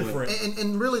 It's different.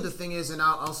 And really the thing is, and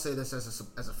I'll say this as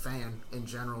a fan in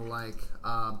general,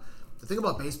 the thing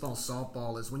about baseball and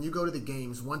softball is when you go to the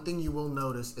games, one thing you will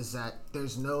notice is that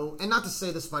there's no, and not to say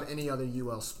this about any other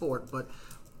UL sport, but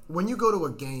when you go to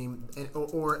a game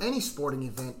or any sporting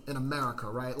event in America,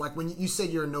 right? Like when you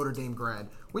said you're a Notre Dame grad,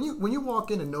 when you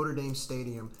walk into Notre Dame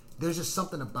Stadium, there's just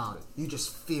something about it. You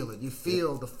just feel it. You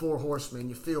feel the Four Horsemen.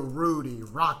 You feel Rudy,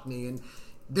 Rockne, and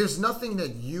there's nothing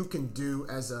that you can do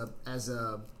as a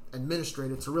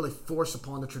administrator to really force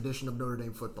upon the tradition of Notre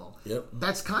Dame football. Yep.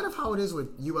 That's kind of how it is with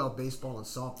UL baseball and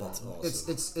softball. That's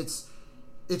awesome.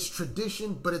 It's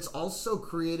tradition, but it's also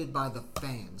created by the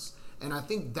fans. And I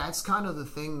think that's kind of the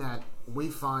thing that we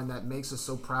find that makes us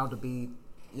so proud to be,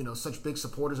 such big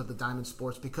supporters of the Diamond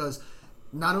Sports, because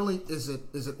not only is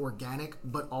it organic,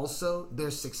 but also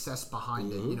there's success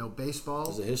behind it. Baseball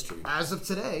there's a history. As of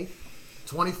today,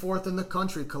 24th in the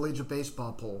country collegiate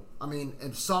baseball poll. And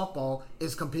softball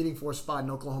is competing for a spot in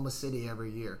Oklahoma City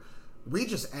every year. We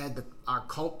just add the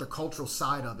cultural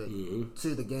side of it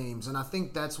to the games, and I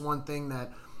think that's one thing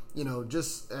that,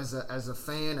 just as a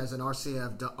fan, as an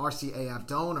RCAF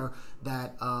donor,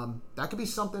 that could be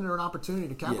something or an opportunity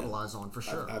to capitalize on for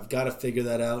sure. I've got to figure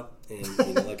that out,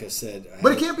 and like I said,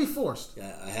 but it can't be forced.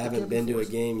 I haven't been to a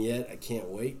game yet. I can't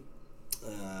wait.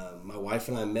 My wife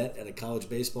and I met at a college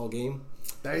baseball game.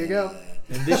 There you go.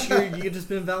 And this year you get to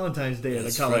spend Valentine's Day at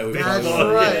a college That's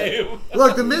baseball right. game.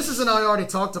 Look, the missus and I already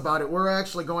talked about it. We're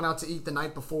actually going out to eat the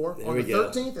night before on the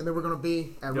 13th, and then we're going to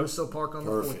be at Russo Park on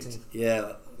the 14th.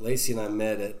 Yeah, Lacey and I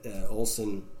met at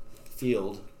Olson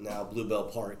Field, now Bluebell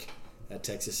Park, at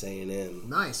Texas A&M.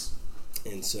 Nice.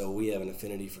 And so we have an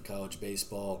affinity for college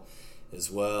baseball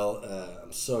as well.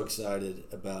 I'm so excited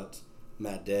about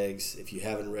Matt Deggs. If you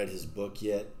haven't read his book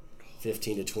yet,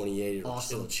 15 to 28,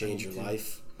 it'll change your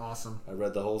life. Awesome. I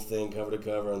read the whole thing cover to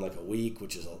cover in like a week,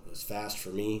 which was fast for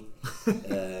me.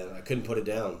 I couldn't put it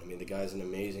down. The guy's an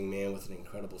amazing man with an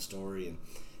incredible story,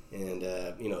 and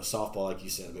softball, like you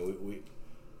said.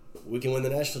 We can win the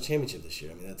national championship this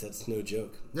year. That's no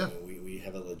joke. Yeah. We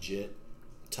have a legit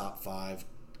top 5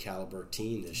 caliber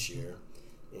team this year,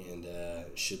 and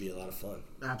it should be a lot of fun.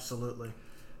 Absolutely.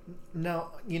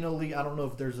 Now, Lee, I don't know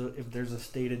if there's a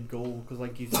stated goal, because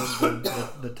like you said,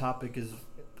 the topic is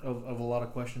of a lot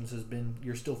of questions has been,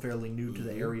 you're still fairly new to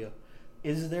the area.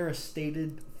 Is there a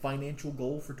stated financial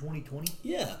goal for 2020?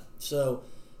 Yeah. So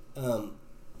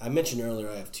I mentioned earlier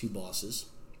I have 2 bosses.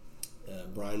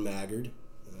 Brian Maggard,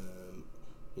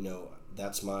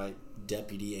 that's my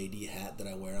deputy AD hat that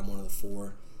I wear. I'm one of the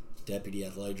 4 deputy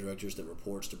athletic directors that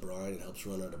reports to Brian and helps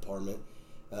run our department.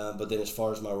 But then as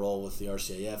far as my role with the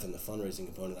RCAF and the fundraising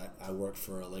component, I work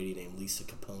for a lady named Lisa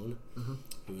Capone,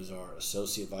 who is our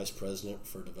Associate Vice President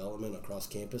for Development across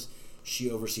campus. She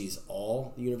oversees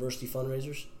all the university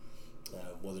fundraisers,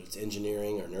 whether it's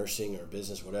engineering or nursing or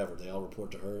business, whatever. They all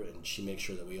report to her, and she makes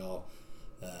sure that we all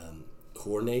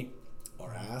coordinate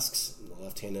our asks. The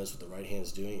left hand knows what the right hand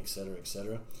is doing, et cetera, et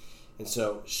cetera. And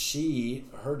so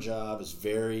her job is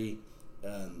very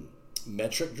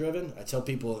metric driven. I tell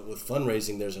people with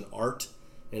fundraising there's an art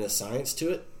and a science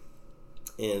to it,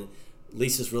 and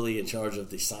Lisa's really in charge of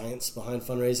the science behind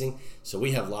fundraising. So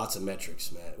we have lots of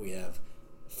metrics, Matt. We have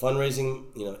fundraising,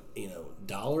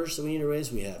 dollars that we need to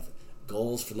raise. We have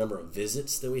goals for number of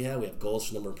visits that we have. We have goals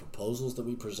for number of proposals that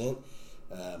we present.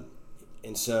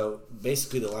 And so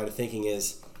basically the line of thinking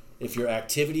is, if your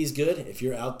activity is good, if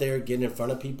you're out there getting in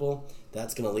front of people,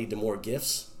 that's going to lead to more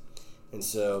gifts. And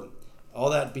so all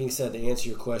that being said, to answer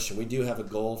your question, we do have a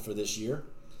goal for this year.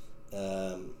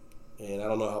 And I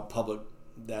don't know how public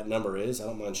that number is. I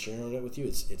don't mind sharing it with you.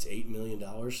 It's $8 million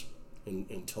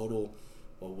in total,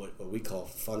 what we call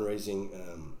fundraising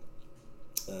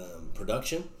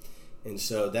production. And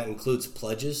so that includes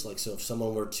pledges. Like, so if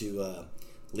someone were to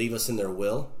leave us in their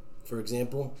will, for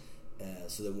example,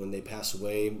 so that when they pass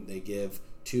away, they give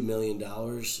 $2 million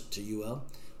to UL,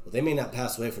 Well, they may not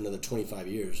pass away for another 25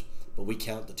 years, but we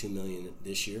count the $2 million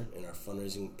this year in our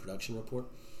fundraising production report.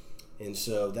 And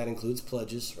so that includes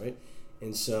pledges, right?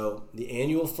 And so the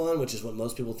annual fund, which is what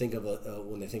most people think of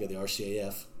when they think of the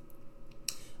RCAF,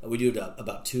 we do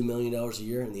about $2 million a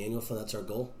year in the annual fund. That's our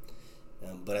goal.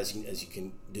 But as you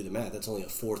can do the math, that's only a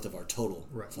fourth of our total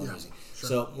fundraising. Yeah, sure.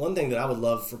 So one thing that I would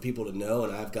love for people to know,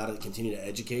 and I've got to continue to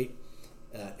educate,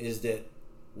 is that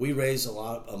we raise a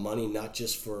lot of money not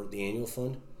just for the annual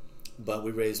fund, but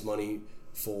we raise money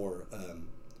for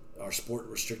our sport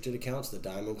restricted accounts, the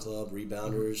Diamond Club,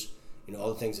 Rebounders,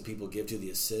 all the things that people give to, the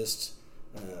assists,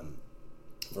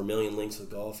 Vermilion Links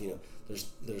with golf.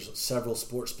 There's several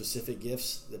sport specific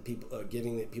gifts that people are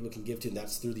giving that people can give to, and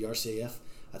that's through the RCAF.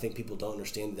 I think people don't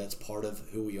understand that's part of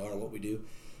who we are and what we do.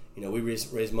 We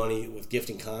raise money with gift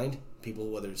in kind. People,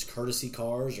 whether it's courtesy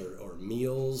cars or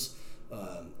meals,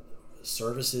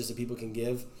 services that people can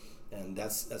give, and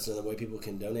that's another way people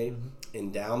can donate.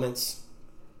 Endowments,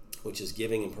 which is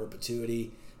giving in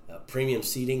perpetuity. Premium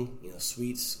seating,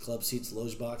 suites, club seats,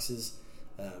 loge boxes.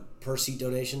 Per seat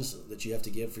donations that you have to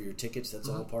give for your tickets. That's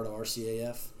all part of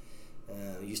RCAF.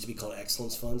 It used to be called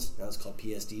Excellence Funds. Now it's called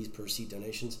PSDs, per seat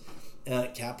donations.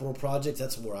 Capital projects,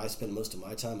 that's where I spend most of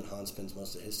my time, and Hans spends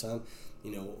most of his time.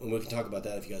 And we can talk about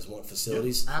that if you guys want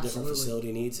facilities, different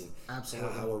facility needs, and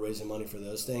how we're raising money for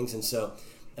those things. And so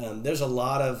there's a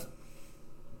lot of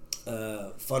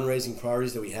fundraising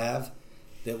priorities that we have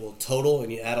that will total,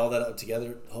 and you add all that up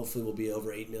together, hopefully we'll be over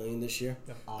 $8 million this year.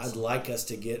 Yeah, awesome. I'd like us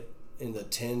to get in the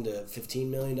 $10 to $15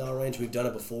 million range. We've done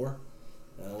it before.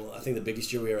 I think the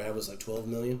biggest year we ever had was like $12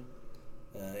 million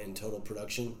in total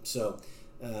production. So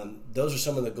those are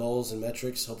some of the goals and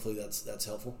metrics. Hopefully that's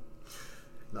helpful.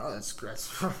 No,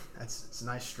 that's a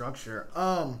nice structure.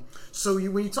 So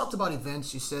when you talked about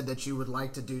events, you said that you would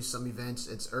like to do some events.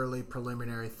 It's early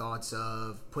preliminary thoughts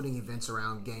of putting events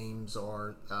around games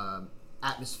or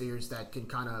atmospheres that can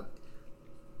kind of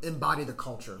embody the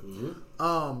culture.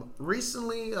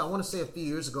 Recently, I want to say a few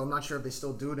years ago, I'm not sure if they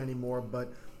still do it anymore,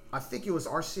 but I think it was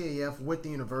RCAF with the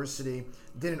university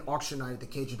did an auction night at the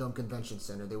Cajun Dome Convention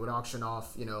Center. They would auction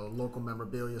off, local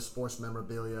memorabilia, sports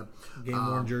memorabilia,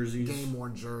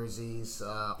 game-worn jerseys,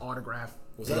 autograph.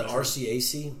 Was that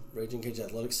RCAC, Raging Cajun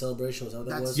Athletic Celebration? Was that what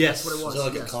that was? Yes, that's what it was. Was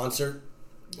it like a concert?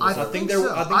 I think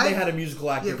they had a musical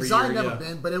act every year. I've never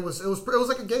been, but it was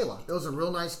like a gala. It was a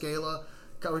real nice gala.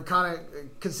 We kind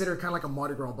of consider it kind of like a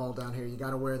Mardi Gras ball down here. You got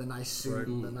to wear the nice suit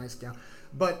and the nice gown.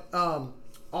 But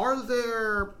are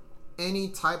there any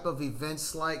type of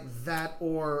events like that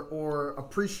or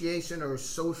appreciation or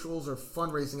socials or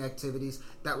fundraising activities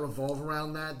that revolve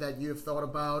around that you have thought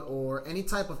about, or any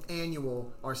type of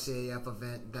annual RCAF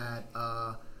event that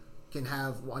can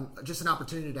have just an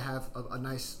opportunity to have a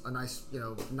nice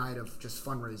night of just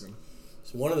fundraising?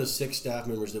 So one of the 6 staff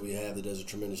members that we have that does a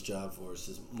tremendous job for us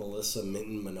is Melissa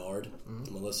Minton Menard.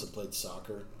 Melissa played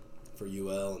soccer for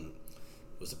UL and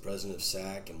was the president of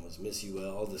SAC and was Miss UL,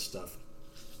 all this stuff.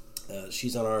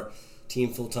 She's on our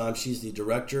team full time. She's the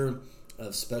director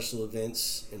of special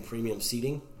events and premium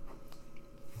seating.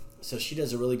 So she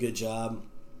does a really good job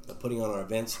of putting on our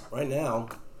events. Right now,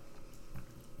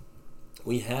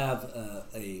 we have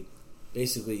a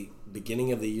basically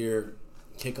beginning of the year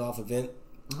kickoff event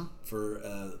for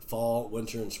fall,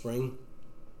 winter, and spring.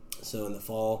 So in the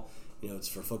fall, it's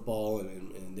for football,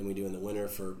 and then we do in the winter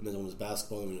for men's and women's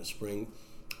basketball, and in the spring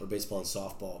for baseball and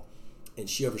softball. And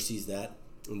she oversees that.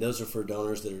 And those are for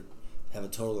donors that have a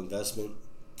total investment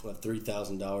of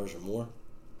 $3,000 or more.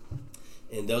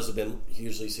 And those have been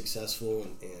hugely successful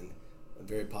and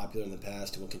very popular in the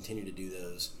past, and we'll continue to do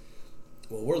those.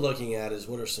 What we're looking at is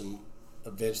what are some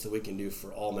events that we can do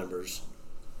for all members,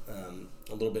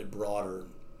 a little bit broader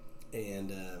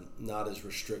and not as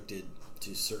restricted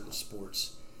to certain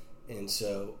sports. And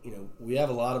so, we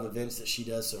have a lot of events that she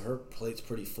does, so her plate's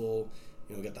pretty full.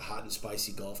 We got the Hot and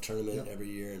Spicy Golf Tournament every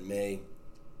year in May.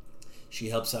 She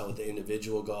helps out with the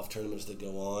individual golf tournaments that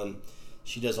go on.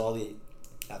 She does all the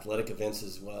athletic events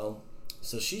as well.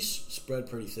 So she's spread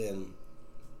pretty thin.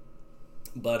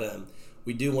 But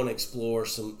we do want to explore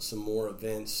some more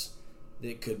events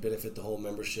that could benefit the whole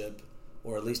membership,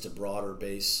 or at least a broader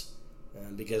base.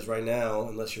 Because right now,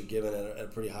 unless you're given at a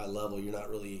pretty high level, you're not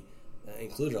really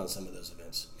included on some of those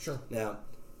events. Sure. Now,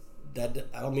 that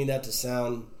I don't mean that to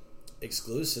sound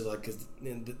exclusive, because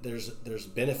there's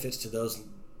benefits to those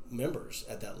members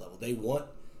at that level. They want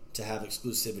to have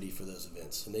exclusivity for those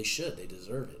events, and they should. They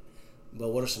deserve it. But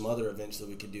what are some other events that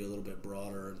we could do a little bit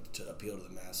broader to appeal to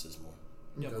the masses more?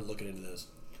 We're looking into those.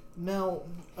 Now,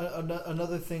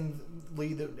 another thing,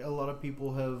 Lee, that a lot of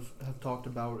people have talked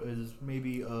about is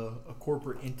maybe a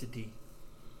corporate entity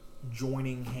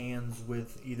joining hands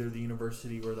with either the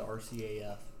university or the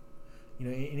RCAF? You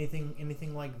know,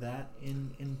 anything like that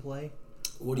in play?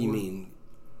 What do you mean?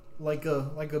 Like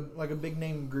a big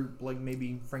name group, like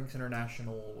maybe Frank's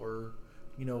International, or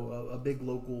you know, a big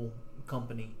local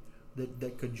company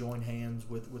that could join hands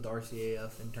with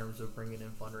RCAF in terms of bringing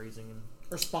in fundraising and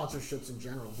Or sponsorships in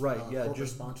general. Right, yeah, corporate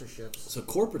just sponsorships. So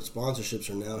corporate sponsorships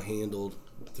are now handled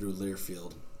through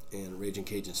Learfield and Raging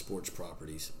Cajun Sports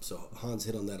Properties. So Hans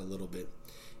hit on that a little bit,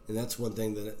 and that's one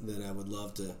thing that I would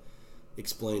love to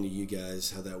explain to you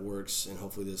guys how that works, and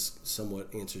hopefully this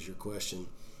somewhat answers your question.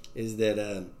 Is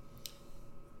that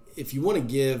if you want to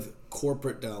give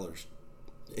corporate dollars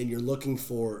and you're looking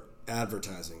for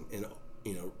advertising and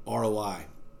ROI,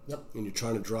 Yep. and you're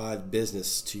trying to drive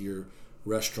business to your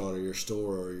restaurant or your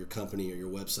store or your company or your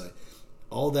website,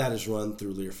 all that is run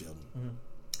through Learfield,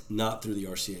 not through the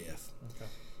RCAF. Okay.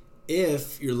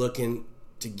 If you're looking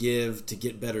to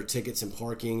get better tickets and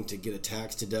parking, to get a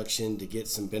tax deduction, to get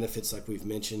some benefits like we've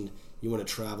mentioned, you want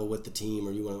to travel with the team,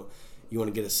 or you want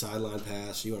to get a sideline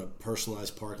pass, you want a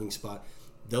personalized parking spot,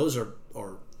 those are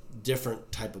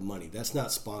different type of money. That's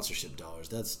not sponsorship dollars.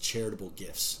 That's charitable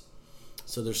gifts.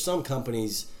 So there's some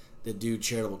companies that do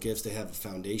charitable gifts. They have a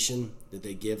foundation that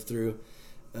they give through.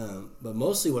 But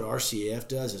mostly what RCAF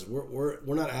does is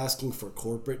we're not asking for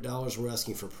corporate dollars. We're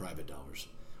asking for private dollars.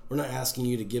 We're not asking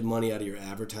you to give money out of your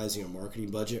advertising or marketing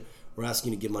budget. We're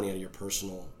asking you to give money out of your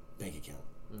personal bank account.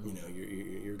 You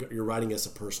know, you're writing us a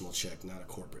personal check, not a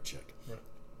corporate check. Right.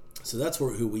 So that's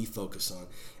who we focus on.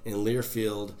 And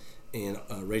Learfield and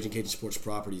Raging Cajun Sports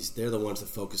Properties, they're the ones that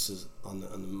focuses on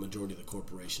the majority of the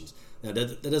corporations. Now,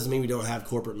 that doesn't mean we don't have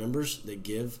corporate members that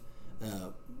give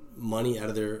money out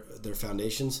of their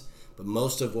foundations, but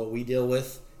most of what we deal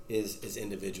with is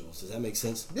individuals. Does that make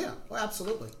sense? Yeah, well,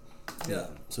 absolutely. Yeah.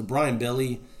 So Brian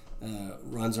Billy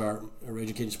runs our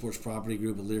Raging Cajun Sports Property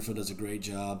Group, and Learfield does a great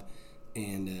job,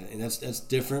 and that's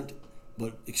different,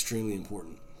 but extremely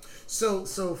important. So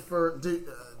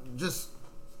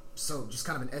just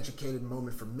kind of an educated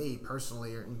moment for me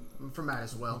personally, and for Matt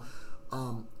as well.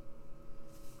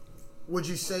 Would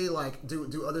you say, like,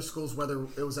 do other schools, whether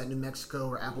it was at New Mexico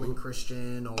or Abilene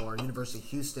Christian or University of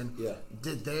Houston,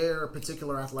 did their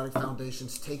particular athletic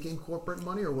foundations take in corporate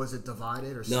money, or was it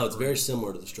divided? Or No, it's very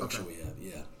similar to the structure Okay. we have.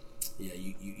 Yeah.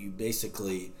 You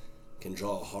basically can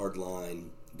draw a hard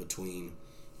line between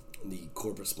the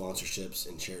corporate sponsorships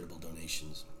and charitable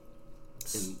donations,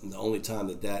 and the only time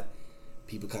that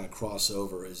people kind of cross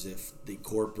over is if the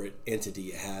corporate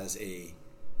entity has a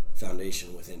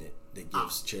foundation within it that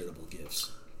gives charitable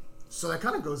gifts. So that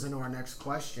kind of goes into our next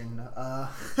question.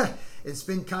 It's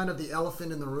been kind of the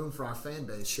elephant in the room for our fan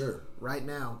base. Sure. Right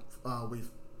now, we've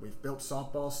built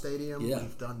softball stadium. Yeah.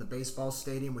 We've done the baseball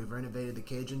stadium. We've renovated the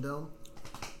Cajun Dome,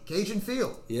 Cajun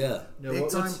Field. Yeah. Now,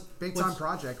 Big time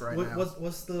project right now.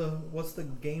 What's the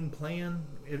game plan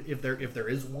if there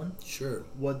is one? Sure.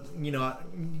 You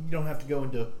don't have to go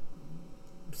into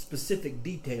specific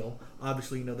detail.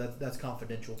 Obviously, that's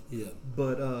confidential. Yeah.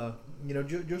 But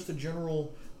just a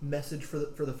general message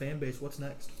for the fan base. What's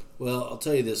next? Well, I'll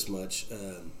tell you this much.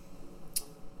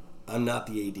 I'm not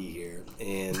the AD here,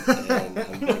 and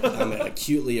I'm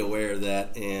acutely aware of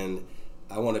that, and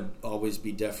I want to always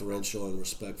be deferential and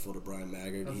respectful to Brian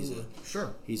Maggard.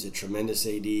 He's a tremendous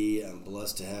AD. I'm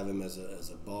blessed to have him as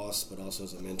a boss, but also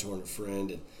as a mentor and a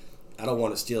friend, and I don't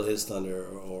want to steal his thunder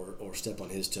or step on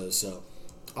his toes. So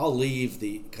I'll leave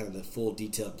the kind of the full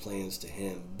detailed plans to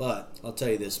him. But I'll tell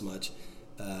you this much: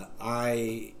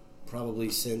 I probably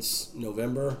since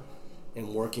November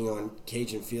am working on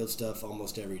Cajun Field stuff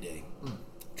almost every day,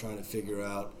 trying to figure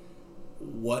out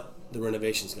what the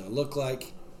renovation is going to look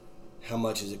like. How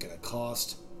much is it going to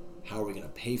cost? How are we going to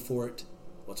pay for it?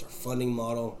 What's our funding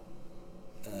model?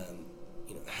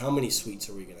 How many suites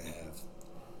are we going to have?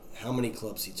 How many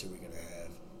club seats are we going to have?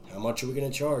 How much are we going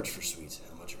to charge for suites?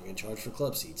 How much are we going to charge for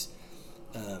club seats?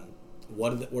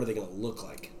 What are they going to look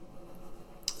like?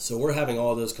 So we're having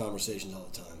all those conversations all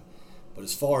the time. But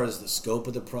as far as the scope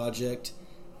of the project,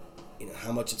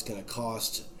 how much it's going to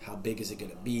cost, how big is it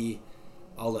going to be,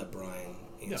 I'll let Brian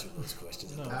answer those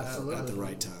questions at the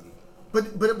right time. But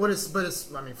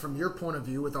I mean, from your point of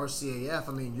view with RCAF,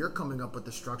 I mean, you're coming up with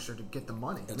the structure to get the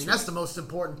money. That's the most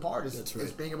important part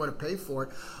is being able to pay for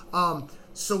it.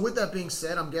 So with that being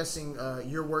said, I'm guessing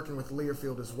you're working with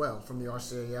Learfield as well from the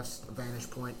RCAF's vantage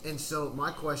point. And so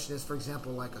my question is, for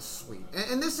example, like a suite,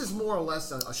 and this is more or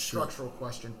less a structural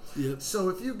question. Yep. So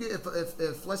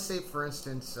if let's say, for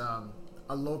instance,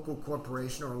 a local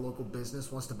corporation or a local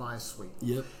business wants to buy a suite.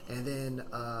 Yep. And then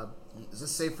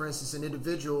let's say, for instance, an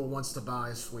individual wants to buy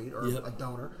a suite or a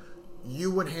donor.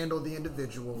 you would handle the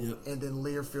individual, Yep. and then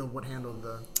Learfield would handle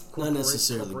the Not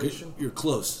necessarily. corporation? You're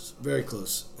close, very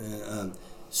close.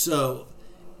 So,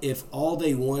 if all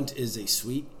they want is a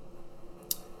suite,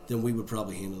 then we would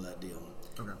probably handle that deal.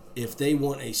 Okay. If they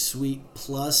want a suite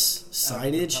plus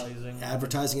signage, Advertising.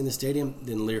 advertising in the stadium,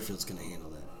 then Learfield's going to handle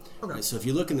that. Okay. Right, so if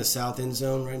you look in the south end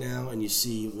zone right now and you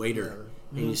see Waiter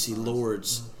and you see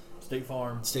Lords, State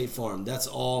Farm. State Farm, that's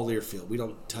all Learfield. We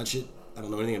don't touch it. I don't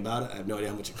know anything about it. I have no idea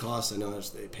how much it costs. I know how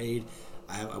much they paid.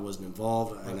 I wasn't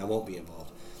involved, and I won't be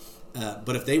involved.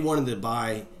 But if they wanted to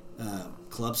buy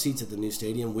club seats at the new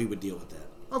stadium, we would deal with that.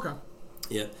 Okay.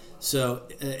 Yeah. So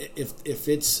if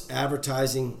it's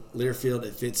advertising, Learfield,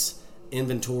 if it's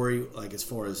inventory, like as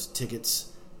far as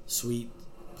tickets, suite,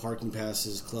 parking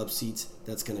passes, club seats,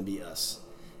 that's going to be us.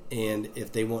 And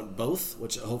if they want both,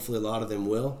 which hopefully a lot of them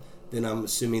will, then I'm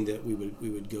assuming that we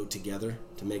would go together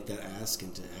to make that ask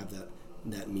and to have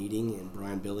that meeting. And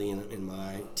Brian, Billy, and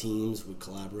my teams would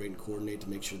collaborate and coordinate to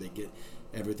make sure they get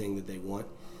everything that they want.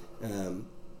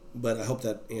 But I hope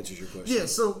that answers your question. Yeah,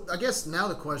 so I guess now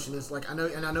the question is, like, I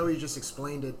know you just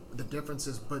explained it, the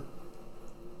differences, but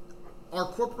are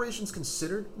corporations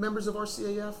considered members of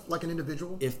RCAF, like an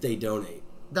individual? If they donate.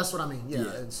 That's what I mean,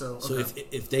 yeah. And so, okay. So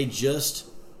if they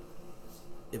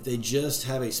just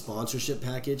have a sponsorship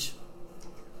package,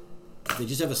 if they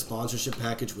just have a sponsorship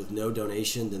package with no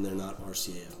donation, then they're not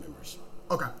RCAF members.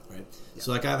 Okay. Right. Yeah.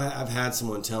 So like I've had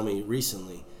someone tell me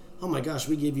recently, "Oh my gosh,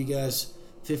 we give you guys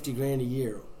 $50,000 a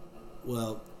year."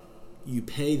 Well, you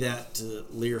pay that to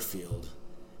Learfield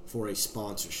for a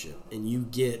sponsorship, and you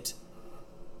get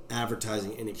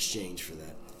advertising in exchange for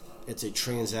that. It's a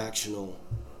transactional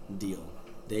deal.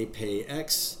 They pay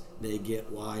X, they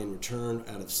get Y in return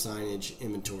out of signage,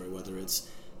 inventory, whether it's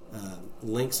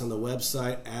links on the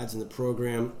website, ads in the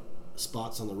program,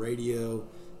 spots on the radio,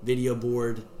 video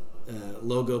board,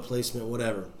 logo placement,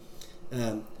 whatever.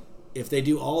 If they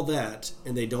do all that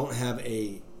and they don't have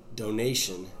a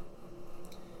donation,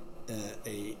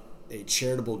 a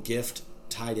charitable gift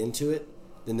tied into it,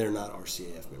 then they're not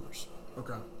RCAF members.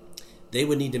 Okay. They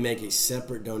would need to make a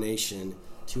separate donation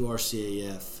to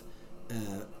RCAF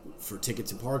for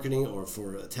tickets and parking or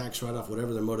for a tax write-off,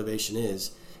 whatever their motivation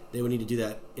is. They would need to do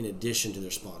that in addition to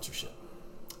their sponsorship.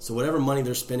 So whatever money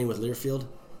they're spending with Learfield,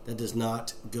 that does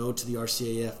not go to the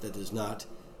RCAF, that does not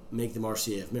make them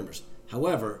RCAF members.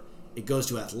 However, it goes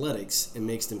to athletics and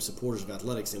makes them supporters of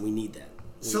athletics, and we need that.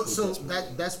 So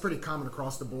that's pretty common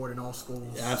across the board in all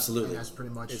schools. Absolutely. And that's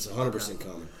pretty much... It's 100%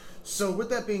 common. So with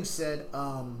that being said,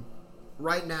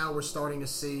 right now we're starting to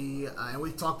see, and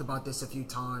we've talked about this a few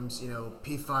times,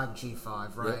 P5,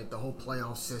 G5, right? Yep. The whole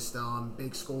playoff system,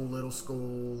 big school, little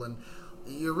school, and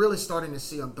you're really starting to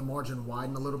see the margin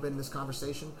widen a little bit in this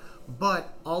conversation.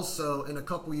 But also, in a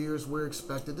couple years, we're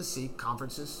expected to see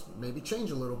conferences maybe change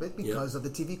a little bit because of the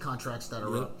TV contracts that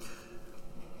are up.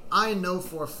 I know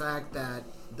for a fact that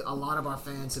a lot of our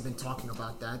fans have been talking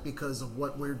about that because of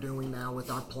what we're doing now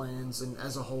with our plans and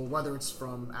as a whole, whether it's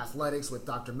from athletics with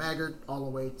Dr. Maggard all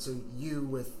the way to you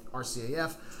with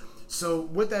RCAF. So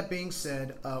with that being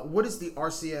said, what is the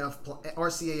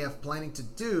RCAF planning to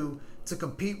do to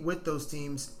compete with those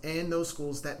teams and those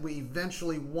schools that we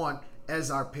eventually want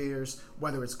as our peers,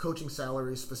 whether it's coaching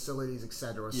salaries, facilities,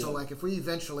 etc.? So like if we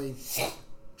eventually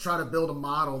try to build a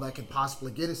model that could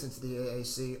possibly get us into the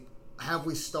AAC, have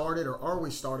we started or are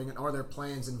we starting, and are there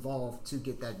plans involved to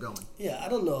get that going? Yeah, I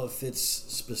don't know if it's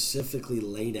specifically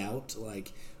laid out,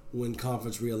 like when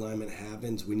conference realignment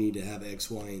happens, we need to have X,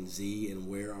 Y, and Z, and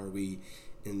where are we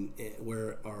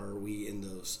in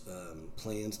those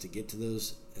plans to get to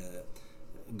those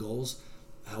goals.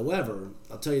 However,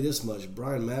 I'll tell you this much: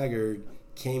 Brian Maggard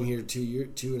came here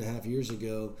 2.5 years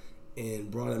ago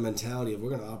and brought a mentality of we're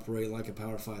going to operate like a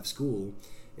Power 5 school.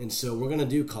 And so we're going to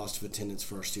do cost of attendance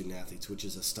for our student athletes, which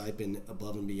is a stipend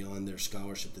above and beyond their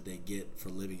scholarship that they get for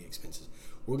living expenses.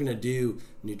 We're going to do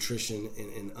nutrition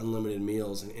and unlimited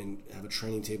meals and have a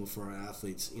training table for our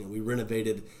athletes. We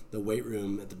renovated the weight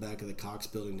room at the back of the Cox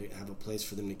building to have a place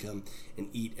for them to come and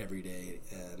eat every day,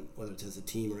 whether it's as a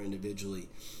team or individually.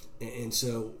 And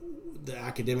so the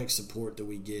academic support that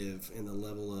we give and the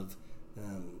level of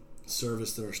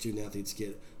service that our student athletes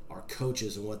get, our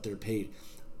coaches and what they're paid,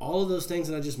 all of those things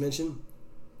that I just mentioned,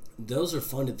 those are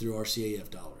funded through RCAF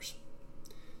dollars.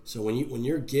 So when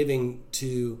you're giving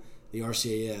to the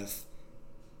RCAF,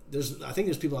 I think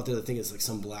there's people out there that think it's like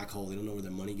some black hole. They don't know where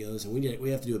their money goes, and we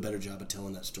have to do a better job of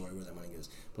telling that story where that money goes.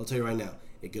 But I'll tell you right now,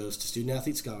 it goes to student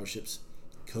athlete scholarships,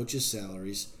 coaches'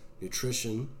 salaries,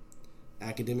 nutrition,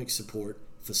 academic support,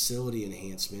 facility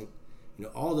enhancement.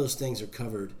 All those things are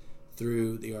covered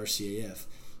through the RCAF.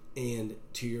 And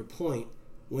to your point,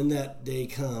 when that day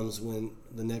comes, when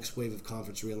the next wave of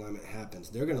conference realignment happens,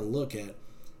 they're going to look at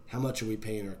how much are we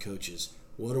paying our coaches?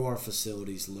 What do our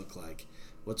facilities look like?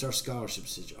 What's our scholarship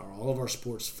situation? Are all of our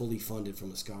sports fully funded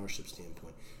from a scholarship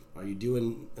standpoint? Are you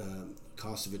doing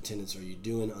cost of attendance? Are you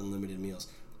doing unlimited meals?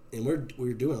 And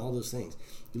we're doing all those things.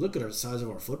 You look at our size of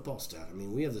our football staff. I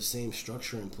mean, we have the same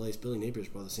structure in place. Billy Napier's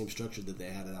brought the same structure that they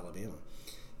had at Alabama.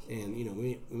 And,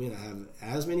 we may not have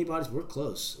as many bodies, but we're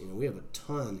close. We have a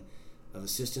ton of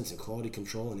assistants and quality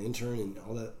control and intern and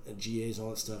all that, GAs and all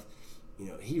that stuff.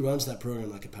 He runs that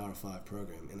program like a Power 5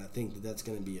 program. And I think that that's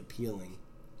going to be appealing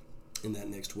in that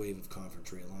next wave of conference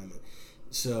realignment.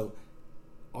 So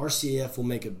RCAF will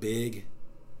make a big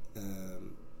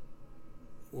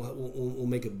we'll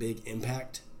make a big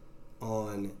impact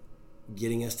on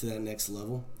getting us to that next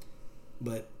level.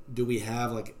 But do we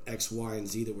have like X, Y, and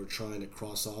Z that we're trying to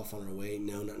cross off on our way?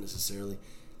 No, not necessarily.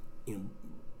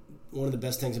 One of the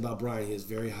best things about Brian, he has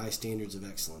very high standards of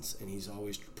excellence, and he's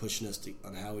always pushing us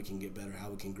on how we can get better, how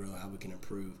we can grow, how we can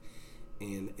improve.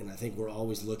 And I think we're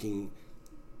always looking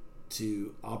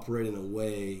to operate in a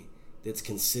way that's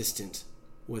consistent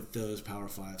with those Power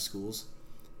 5 schools.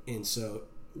 And so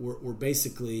we're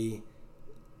basically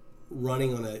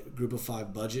running on a Group of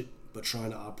 5 budget, but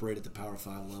trying to operate at the Power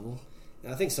 5 level.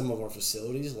 And I think some of our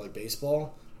facilities, like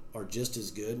baseball, are just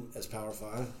as good as Power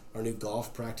 5. Our new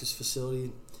golf practice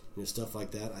facility, stuff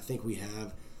like that. I think we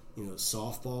have,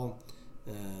 softball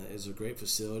is a great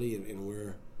facility, and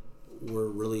we're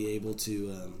really able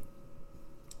to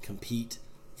compete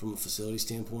from a facility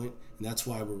standpoint, and that's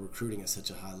why we're recruiting at such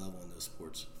a high level in those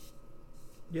sports.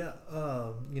 Yeah,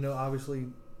 obviously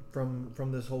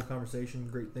from this whole conversation,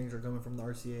 great things are coming from the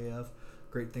RCAF.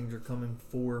 Great things are coming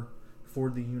for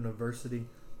the university.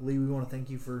 Lee, we want to thank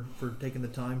you for taking the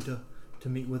time to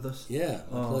meet with us. Yeah,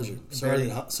 my pleasure. Sorry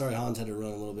Hans had to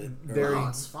run a little bit.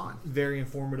 It's fine. Very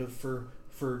informative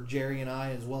for Jerry and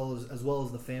I, as well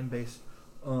as the fan base.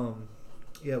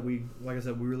 We, like I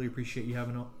said, we really appreciate you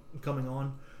coming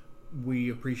on. We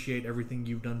appreciate everything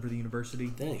you've done for the university.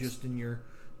 Thanks. Just in your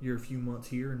few months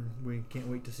here, and we can't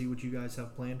wait to see what you guys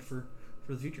have planned for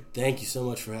the future. Thank you so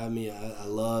much for having me. I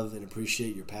love and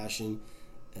appreciate your passion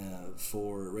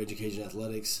for Raging Cajun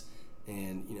athletics,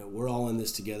 and we're all in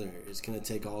this together here. It's going to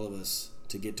take all of us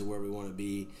to get to where we want to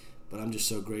be, but I'm just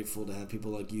so grateful to have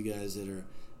people like you guys that are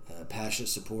passionate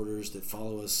supporters, that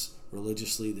follow us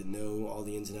religiously, that know all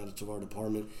the ins and outs of our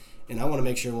department. And I want to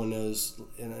make sure everyone knows,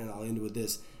 and I'll end with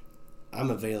this, I'm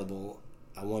available.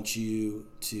 I want you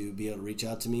to be able to reach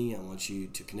out to me. I want you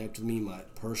to connect with me. My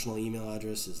personal email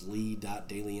address is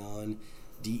lee.deleon,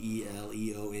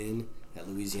 DELEON, at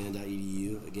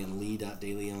louisiana.edu. Again,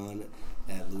 lee.deleon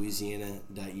at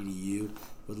louisiana.edu.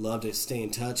 Would love to stay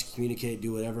in touch, communicate,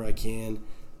 do whatever I can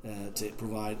to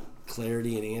provide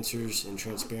clarity and answers and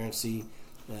transparency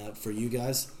for you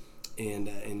guys and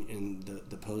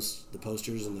the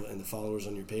posters and the followers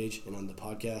on your page and on the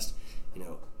podcast.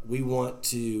 We want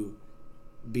to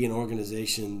be an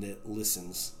organization that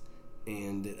listens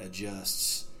and that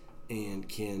adjusts and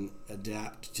can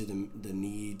adapt to the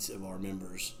needs of our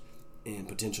members and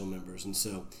potential members. And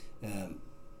so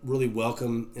really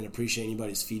welcome and appreciate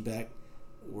anybody's feedback.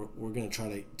 We're going to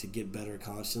try to get better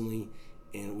constantly,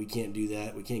 and we can't do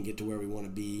that. We can't get to where we want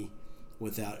to be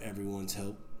without everyone's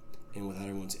help and without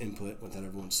everyone's input, without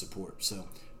everyone's support. So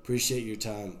appreciate your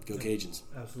time. Go Cajuns.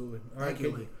 Absolutely.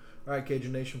 All right,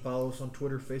 Cajun Nation, follow us on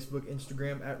Twitter, Facebook,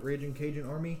 Instagram at Raging Cajun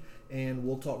Army, and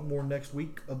we'll talk more next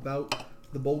week about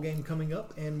the bowl game coming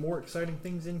up and more exciting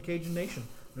things in Cajun Nation.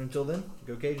 And until then,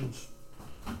 go Cajuns.